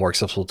try out, more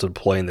accessible to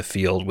deploy in the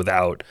field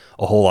without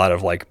a whole lot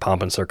of like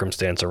pomp and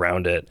circumstance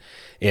around it.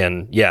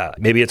 And yeah,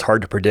 maybe it's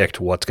hard to predict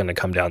what's going to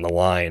come down the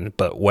line,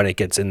 but when it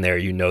gets in there,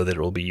 you know that it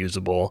will be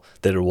usable,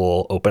 that it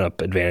will open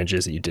up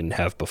advantages that you didn't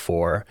have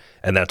before.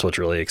 And that's what's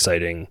really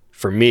exciting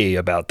for me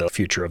about the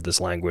future of this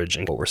language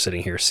and what we're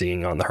sitting here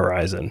seeing on the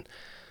horizon.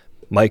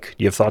 Mike,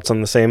 do you have thoughts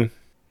on the same?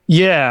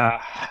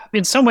 Yeah.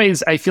 In some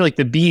ways, I feel like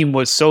the beam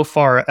was so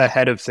far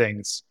ahead of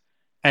things,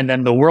 and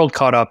then the world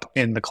caught up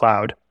in the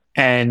cloud.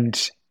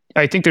 And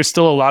I think there's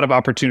still a lot of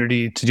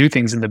opportunity to do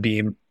things in the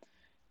beam.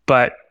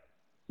 But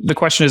the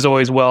question is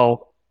always,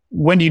 well,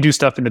 when do you do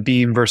stuff in the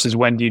beam versus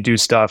when do you do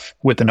stuff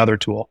with another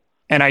tool?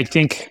 And I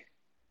think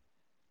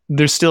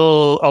there's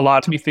still a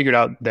lot to be figured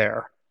out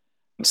there.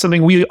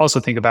 Something we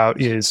also think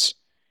about is,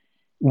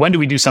 when do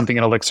we do something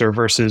in Elixir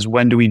versus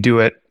when do we do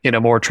it in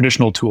a more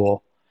traditional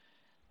tool?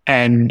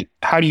 And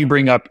how do you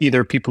bring up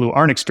either people who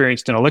aren't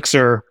experienced in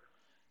Elixir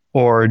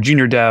or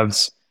junior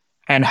devs?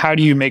 And how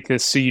do you make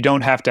this so you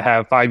don't have to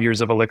have 5 years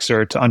of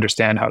Elixir to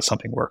understand how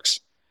something works?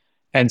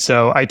 And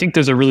so I think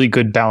there's a really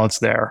good balance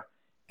there.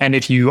 And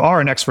if you are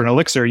an expert in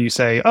Elixir, you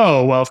say,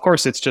 oh, well, of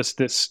course, it's just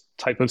this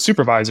type of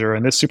supervisor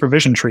and this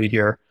supervision tree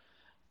here.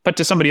 But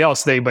to somebody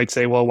else, they might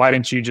say, well, why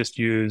didn't you just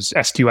use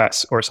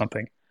SQS or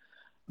something?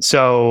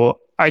 So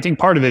I think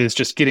part of it is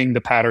just getting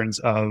the patterns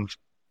of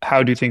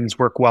how do things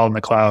work well in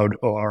the cloud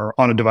or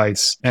on a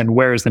device, and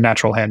where is the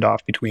natural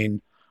handoff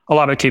between a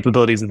lot of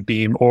capabilities of the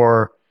beam,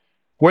 or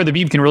where the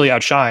beam can really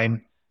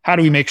outshine. How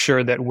do we make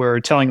sure that we're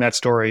telling that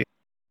story?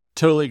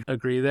 Totally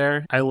agree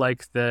there. I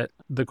like that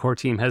the core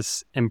team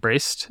has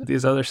embraced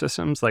these other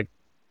systems. Like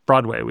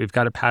Broadway, we've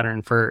got a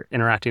pattern for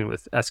interacting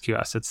with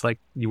SQS. It's like,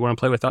 you want to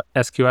play with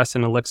SQS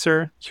and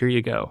Elixir? Here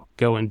you go.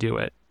 Go and do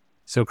it.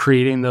 So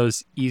creating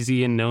those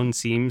easy and known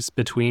seams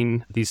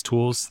between these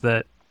tools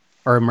that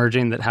are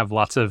emerging, that have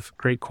lots of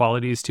great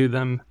qualities to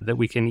them, that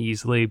we can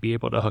easily be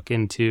able to hook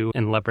into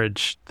and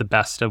leverage the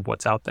best of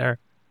what's out there.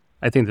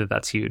 I think that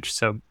that's huge.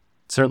 So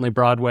certainly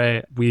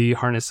Broadway, we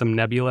harness some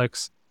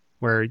Nebulix,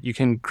 where you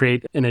can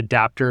create an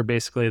adapter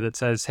basically that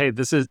says, hey,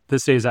 this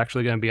day is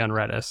actually going to be on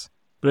Redis,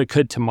 but it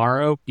could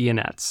tomorrow be in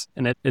Ets,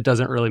 and it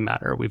doesn't really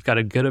matter. We've got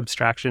a good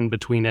abstraction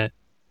between it.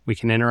 We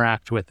can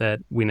interact with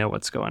it. We know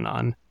what's going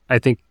on. I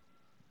think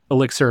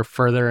Elixir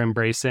further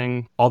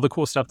embracing all the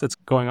cool stuff that's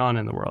going on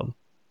in the world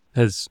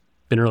has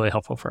been really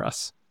helpful for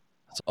us.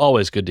 It's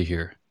always good to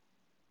hear.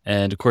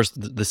 And of course,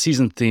 the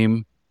season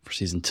theme for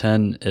season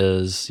 10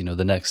 is,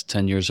 the next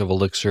 10 years of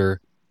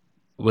Elixir.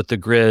 With the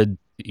grid,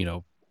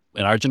 in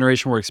our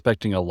generation, we're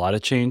expecting a lot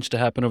of change to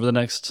happen over the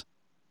next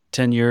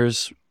 10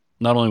 years,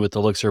 not only with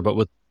Elixir, but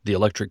with the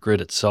electric grid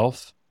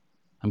itself.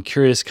 I'm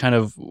curious, kind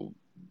of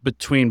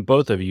between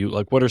both of you,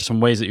 like, what are some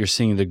ways that you're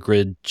seeing the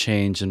grid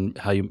change and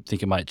how you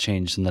think it might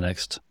change in the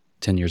next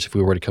 10 years if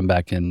we were to come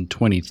back in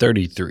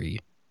 2033?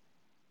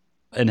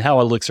 And how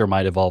Elixir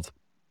might evolve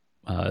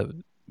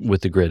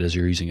with the grid as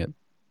you're using it.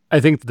 I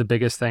think the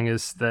biggest thing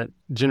is that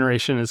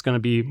generation is going to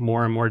be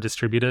more and more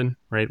distributed,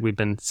 right? We've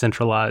been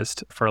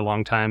centralized for a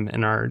long time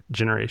in our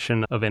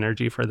generation of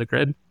energy for the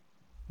grid.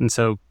 And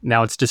so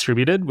now it's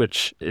distributed,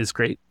 which is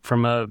great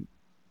from a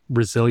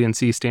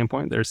resiliency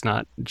standpoint. There's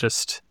not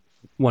just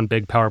one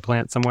big power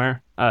plant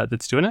somewhere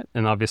that's doing it.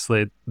 And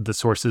obviously the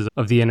sources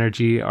of the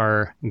energy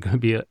are going to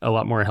be a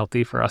lot more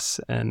healthy for us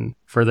and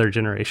further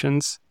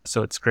generations.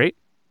 So it's great.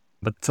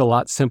 But it's a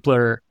lot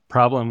simpler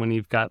problem when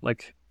you've got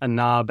like a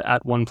knob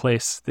at one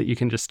place that you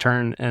can just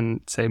turn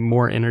and say,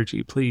 more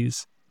energy,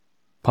 please.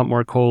 Pump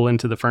more coal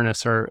into the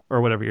furnace or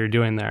whatever you're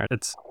doing there.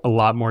 It's a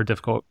lot more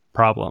difficult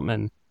problem.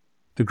 And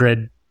the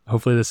grid,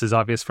 hopefully this is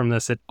obvious from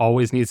this, it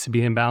always needs to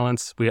be in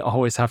balance. We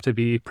always have to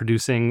be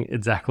producing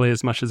exactly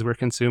as much as we're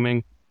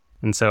consuming.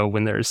 And so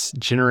when there's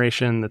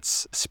generation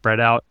that's spread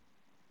out,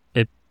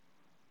 it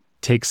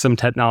takes some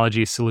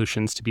technology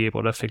solutions to be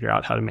able to figure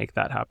out how to make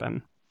that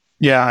happen.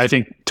 Yeah, I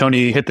think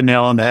Tony hit the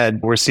nail on the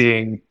head. We're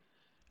seeing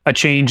a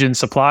change in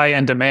supply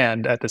and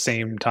demand at the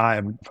same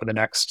time for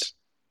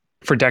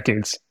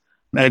decades.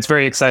 And it's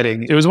very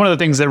exciting. It was one of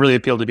the things that really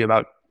appealed to me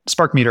about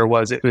SparkMeter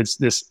was it was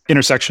this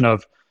intersection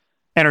of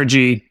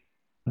energy,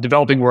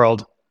 developing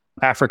world,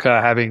 Africa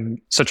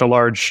having such a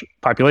large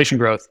population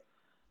growth,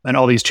 and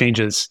all these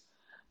changes.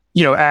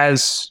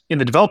 As in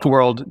the developed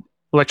world,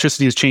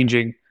 electricity is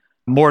changing.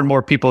 More and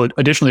more people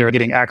additionally are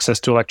getting access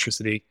to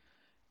electricity,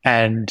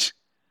 and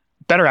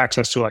better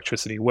access to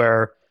electricity,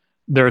 where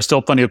there are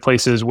still plenty of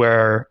places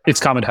where it's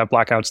common to have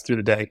blackouts through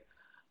the day.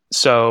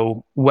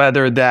 So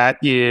whether that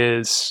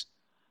is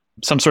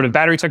some sort of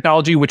battery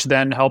technology, which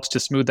then helps to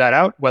smooth that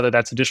out, whether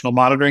that's additional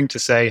monitoring to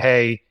say,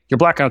 hey, your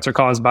blackouts are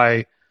caused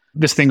by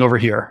this thing over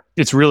here.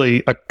 It's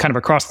really a kind of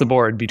across the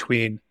board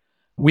between,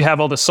 we have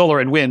all the solar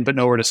and wind, but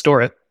nowhere to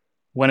store it.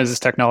 When is this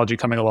technology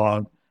coming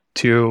along?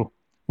 To,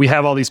 we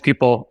have all these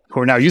people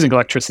who are now using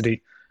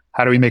electricity.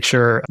 How do we make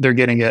sure they're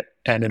getting it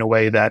and in a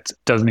way that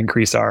doesn't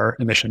increase our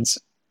emissions?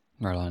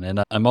 Right on.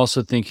 And I'm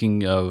also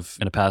thinking of,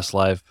 in a past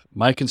life,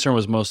 my concern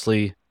was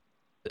mostly,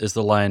 is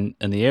the line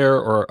in the air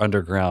or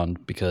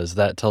underground? Because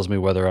that tells me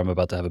whether I'm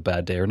about to have a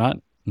bad day or not.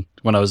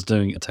 When I was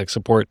doing tech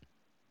support,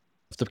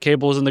 if the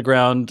cable was in the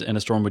ground and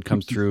a storm would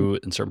come through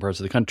in certain parts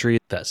of the country,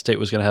 that state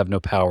was going to have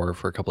no power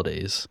for a couple of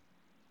days.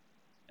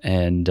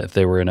 And if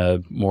they were in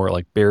a more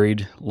like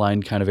buried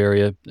line kind of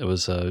area, it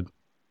was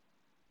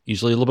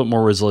usually a little bit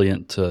more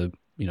resilient to,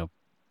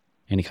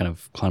 any kind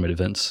of climate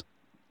events.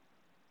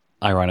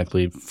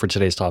 ironically, for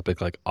today's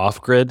topic, like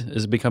off-grid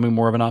is becoming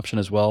more of an option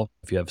as well.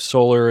 If you have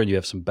solar and you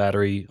have some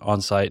battery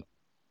on-site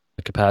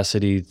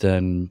capacity,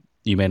 then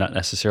you may not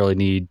necessarily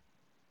need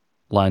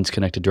lines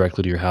connected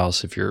directly to your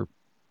house.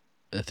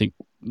 I think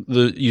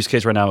the use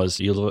case right now is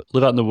you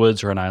live out in the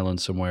woods or an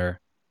island somewhere,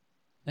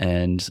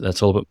 and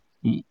that's a little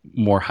bit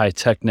more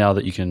high-tech now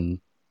that you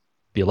can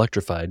be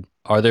electrified.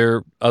 Are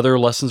there other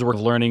lessons worth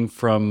learning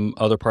from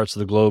other parts of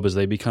the globe as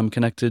they become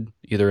connected,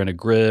 either in a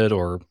grid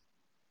or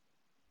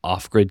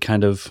off-grid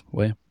kind of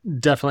way?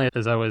 Definitely,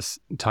 as I was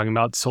talking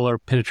about solar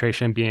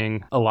penetration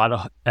being a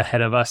lot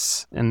ahead of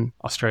us in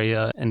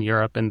Australia and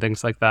Europe and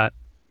things like that,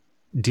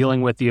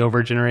 dealing with the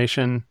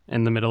overgeneration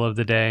in the middle of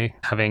the day,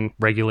 having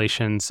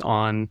regulations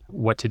on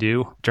what to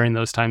do during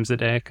those times of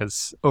the day,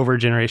 because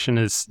overgeneration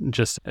is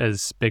just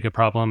as big a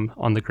problem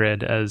on the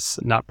grid as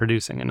not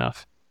producing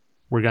enough.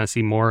 We're going to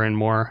see more and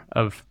more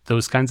of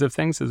those kinds of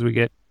things as we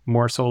get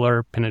more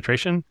solar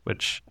penetration,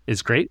 which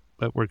is great,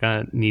 but we're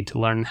going to need to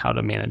learn how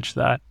to manage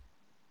that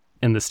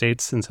in the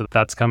States. And so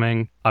that's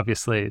coming.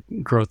 Obviously,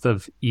 growth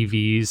of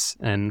EVs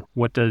and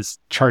what does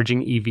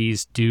charging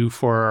EVs do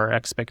for our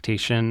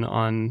expectation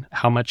on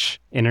how much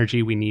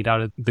energy we need out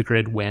of the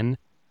grid when?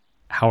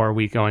 How are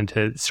we going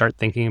to start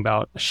thinking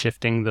about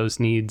shifting those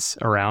needs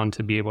around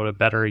to be able to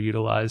better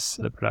utilize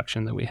the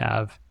production that we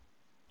have?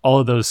 All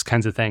of those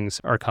kinds of things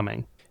are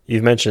coming.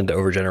 You've mentioned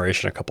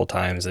overgeneration a couple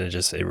times, and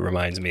it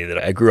reminds me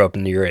that I grew up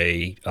near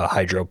a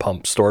hydro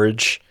pump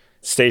storage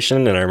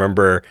station, and I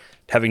remember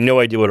having no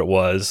idea what it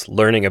was,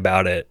 learning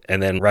about it,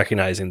 and then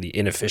recognizing the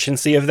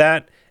inefficiency of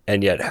that,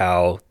 and yet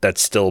how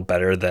that's still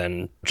better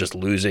than just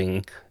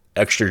losing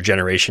extra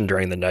generation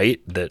during the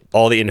night, that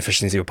all the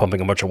inefficiency of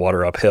pumping a bunch of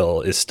water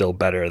uphill is still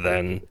better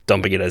than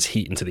dumping it as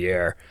heat into the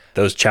air.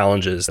 Those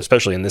challenges,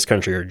 especially in this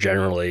country, are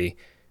generally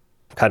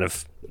kind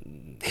of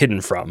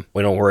hidden from.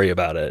 We don't worry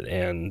about it.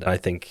 And I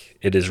think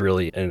it is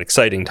really an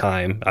exciting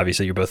time.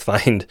 Obviously, you both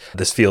find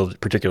this field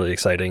particularly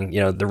exciting.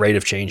 The rate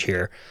of change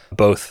here,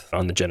 both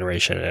on the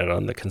generation and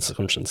on the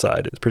consumption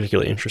side, is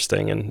particularly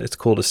interesting. And it's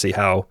cool to see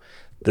how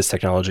this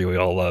technology we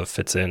all love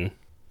fits in.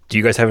 Do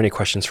you guys have any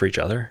questions for each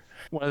other?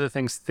 One of the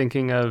things,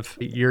 thinking of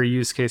your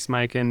use case,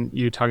 Mike, and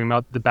you talking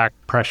about the back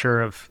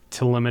pressure of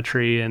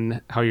telemetry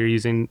and how you're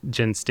using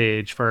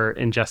GenStage for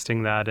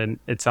ingesting that. And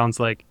it sounds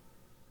like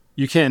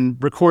you can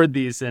record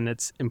these and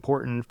it's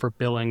important for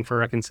billing, for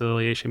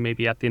reconciliation,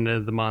 maybe at the end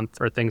of the month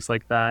or things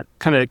like that.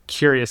 Kind of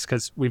curious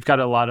because we've got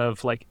a lot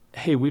of like,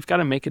 hey, we've got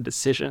to make a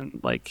decision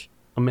like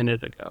a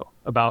minute ago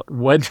about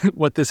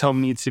what this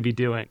home needs to be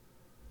doing.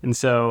 And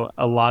so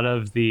a lot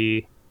of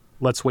the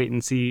let's wait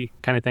and see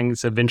kind of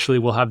things, eventually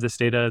we'll have this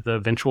data, the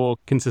eventual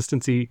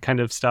consistency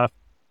kind of stuff.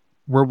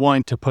 We're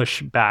willing to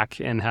push back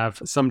and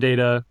have some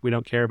data we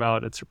don't care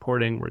about, it's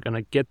reporting, we're going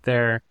to get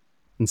there.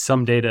 And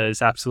some data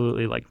is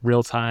absolutely like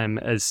real time,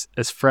 as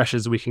fresh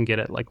as we can get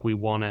it, like we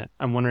want it.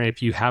 I'm wondering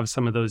if you have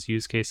some of those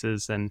use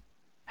cases and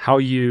how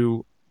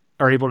you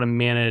are able to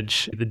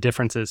manage the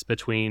differences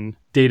between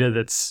data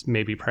that's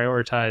maybe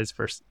prioritized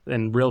versus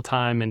in real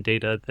time and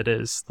data that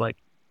is like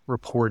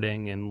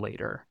reporting and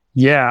later.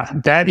 Yeah,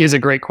 that is a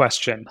great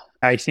question.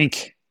 I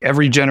think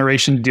every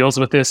generation deals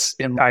with this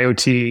in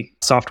IoT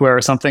software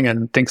or something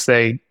and thinks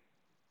they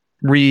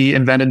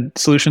reinvented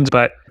solutions,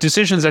 but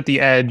decisions at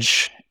the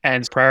edge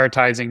and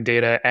prioritizing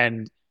data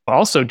and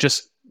also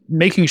just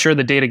making sure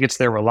the data gets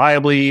there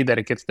reliably, that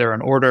it gets there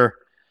in order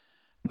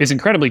is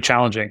incredibly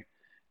challenging.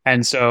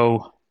 And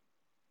so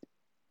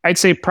I'd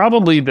say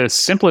probably the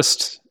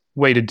simplest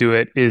way to do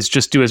it is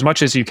just do as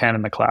much as you can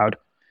in the cloud.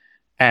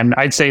 And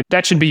I'd say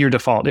that should be your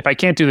default. If I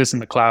can't do this in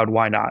the cloud,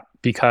 why not?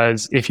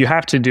 Because if you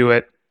have to do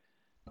it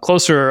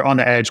closer on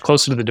the edge,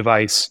 closer to the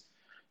device,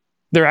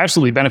 there are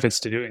absolutely benefits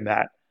to doing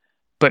that.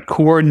 But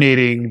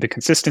coordinating the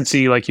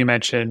consistency, like you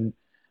mentioned,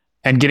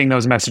 and getting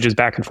those messages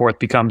back and forth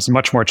becomes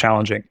much more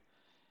challenging.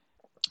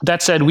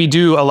 That said, we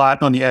do a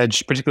lot on the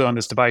edge, particularly on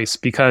this device,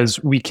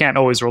 because we can't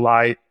always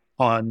rely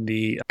on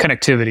the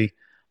connectivity.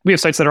 We have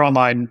sites that are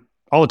online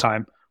all the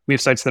time. We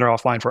have sites that are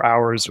offline for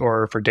hours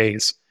or for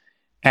days.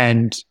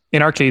 And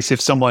in our case, if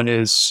someone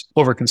is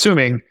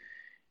over-consuming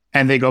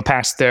and they go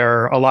past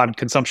their allotted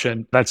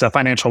consumption, that's a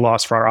financial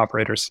loss for our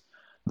operators.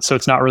 So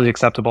it's not really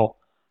acceptable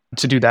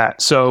to do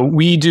that. So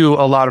we do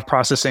a lot of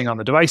processing on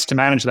the device to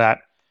manage that.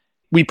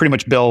 We pretty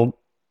much bill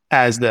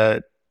as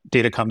the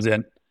data comes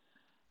in.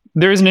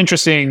 There is an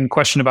interesting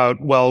question about,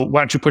 well,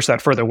 why don't you push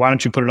that further? Why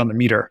don't you put it on the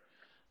meter?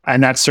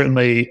 And that's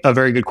certainly a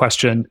very good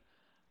question.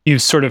 You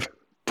sort of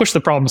push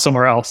the problem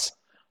somewhere else.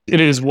 It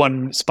is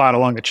one spot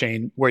along the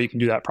chain where you can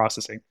do that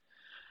processing.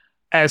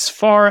 As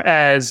far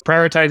as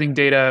prioritizing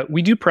data,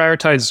 we do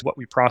prioritize what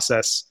we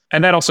process.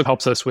 And that also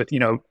helps us with,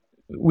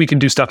 we can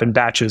do stuff in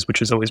batches,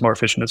 which is always more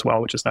efficient as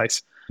well, which is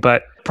nice.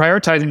 But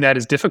prioritizing that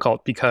is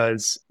difficult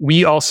because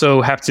we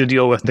also have to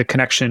deal with the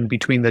connection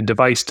between the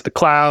device to the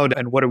cloud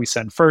and what do we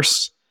send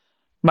first.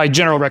 My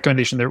general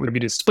recommendation there would be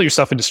to split your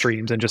stuff into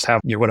streams and just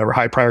have whatever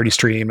high priority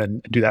stream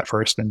and do that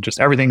first. And just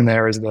everything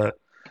there is the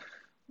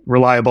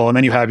reliable. And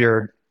then you have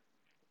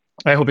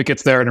I hope it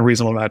gets there in a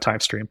reasonable amount of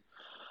time stream.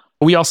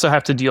 We also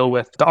have to deal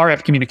with the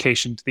RF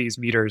communication to these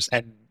meters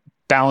and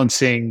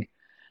balancing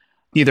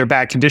either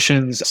bad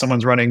conditions,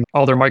 someone's running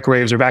all their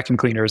microwaves or vacuum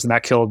cleaners and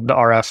that killed the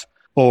RF,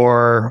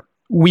 or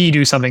we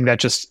do something that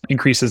just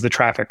increases the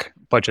traffic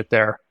budget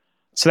there.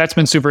 So that's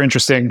been super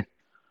interesting.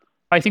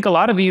 I think a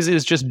lot of these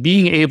is just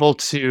being able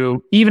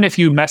to, even if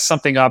you mess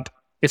something up,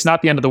 it's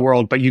not the end of the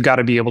world, but you got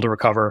to be able to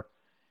recover.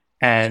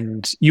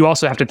 And you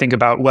also have to think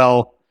about,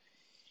 well,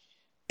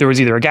 there was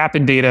either a gap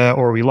in data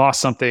or we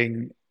lost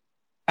something.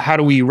 How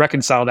do we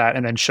reconcile that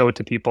and then show it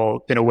to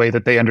people in a way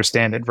that they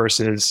understand it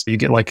versus you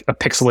get like a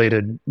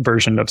pixelated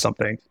version of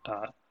something,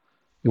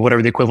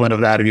 whatever the equivalent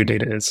of that of your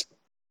data is.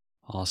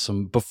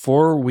 Awesome.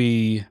 Before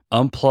we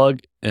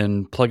unplug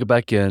and plug it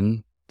back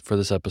in for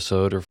this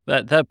episode, or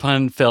that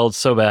pun failed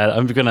so bad,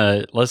 we're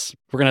gonna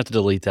have to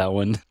delete that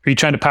one. Are you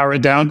trying to power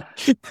it down?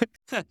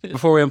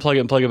 Before we unplug it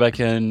and plug it back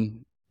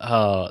in,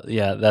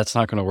 yeah, that's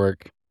not gonna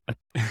work.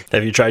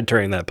 Have you tried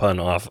turning that pun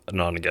off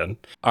and on again?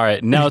 All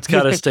right, now it's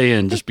got to stay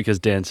in just because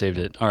Dan saved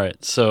it. All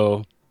right,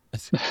 so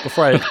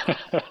before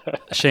I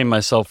shame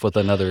myself with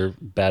another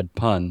bad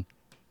pun,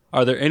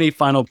 are there any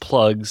final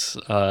plugs?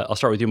 I'll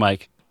start with you,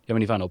 Mike. Do you have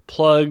any final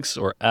plugs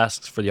or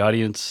asks for the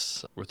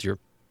audience with your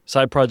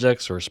side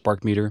projects or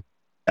Spark Meter?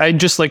 I'd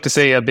just like to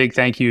say a big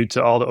thank you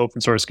to all the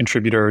open source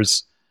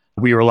contributors.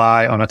 We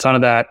rely on a ton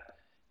of that,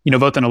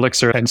 both on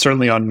Elixir and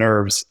certainly on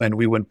Nerves, and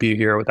we wouldn't be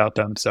here without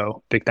them.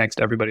 So big thanks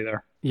to everybody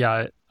there.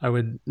 Yeah, I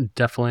would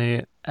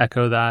definitely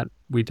echo that.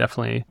 We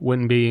definitely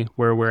wouldn't be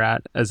where we're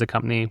at as a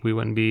company. We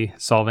wouldn't be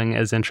solving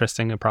as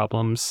interesting of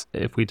problems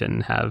if we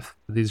didn't have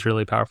these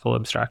really powerful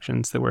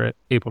abstractions that we're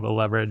able to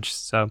leverage.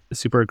 So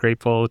super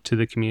grateful to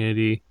the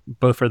community,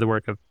 both for the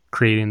work of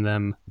creating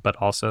them, but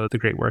also the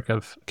great work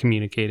of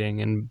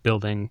communicating and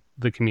building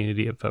the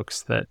community of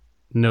folks that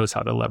knows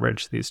how to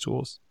leverage these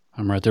tools.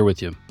 I'm right there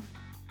with you.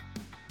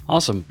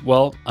 Awesome.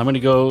 Well, I'm going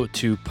to go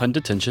to pun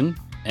detention,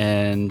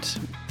 and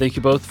thank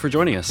you both for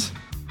joining us.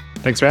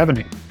 Thanks for having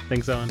me.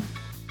 Thanks, Owen.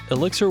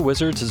 Elixir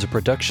Wizards is a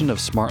production of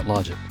Smart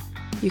Logic.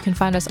 You can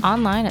find us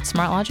online at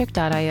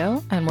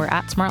smartlogic.io, and we're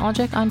at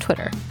smartlogic on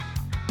Twitter.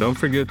 Don't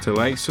forget to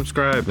like,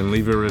 subscribe, and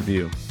leave a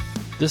review.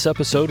 This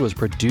episode was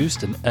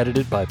produced and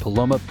edited by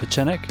Paloma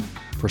Pechenik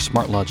for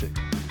Smart Logic.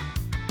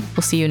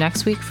 We'll see you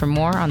next week for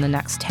more on the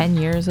next 10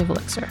 years of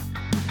Elixir.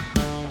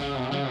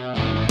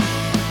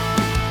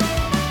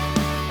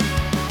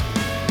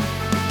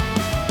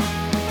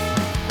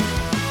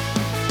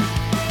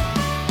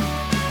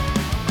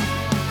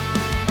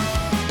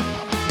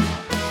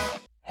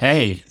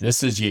 Hey,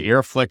 this is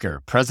Yair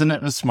Flicker,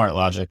 president of Smart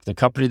Logic, the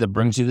company that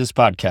brings you this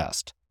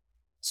podcast.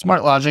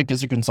 Smart Logic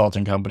is a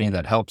consulting company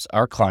that helps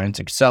our clients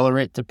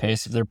accelerate the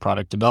pace of their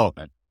product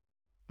development.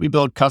 We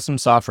build custom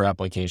software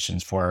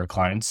applications for our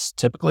clients,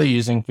 typically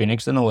using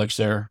Phoenix and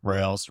Elixir,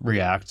 Rails,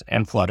 React,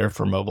 and Flutter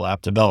for mobile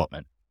app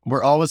development.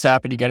 We're always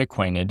happy to get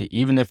acquainted,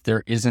 even if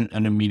there isn't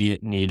an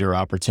immediate need or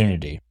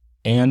opportunity.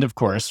 And of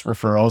course,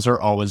 referrals are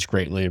always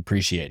greatly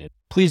appreciated.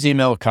 Please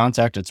email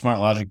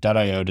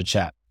contact@smartlogic.io to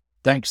chat.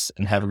 Thanks,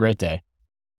 and have a great day.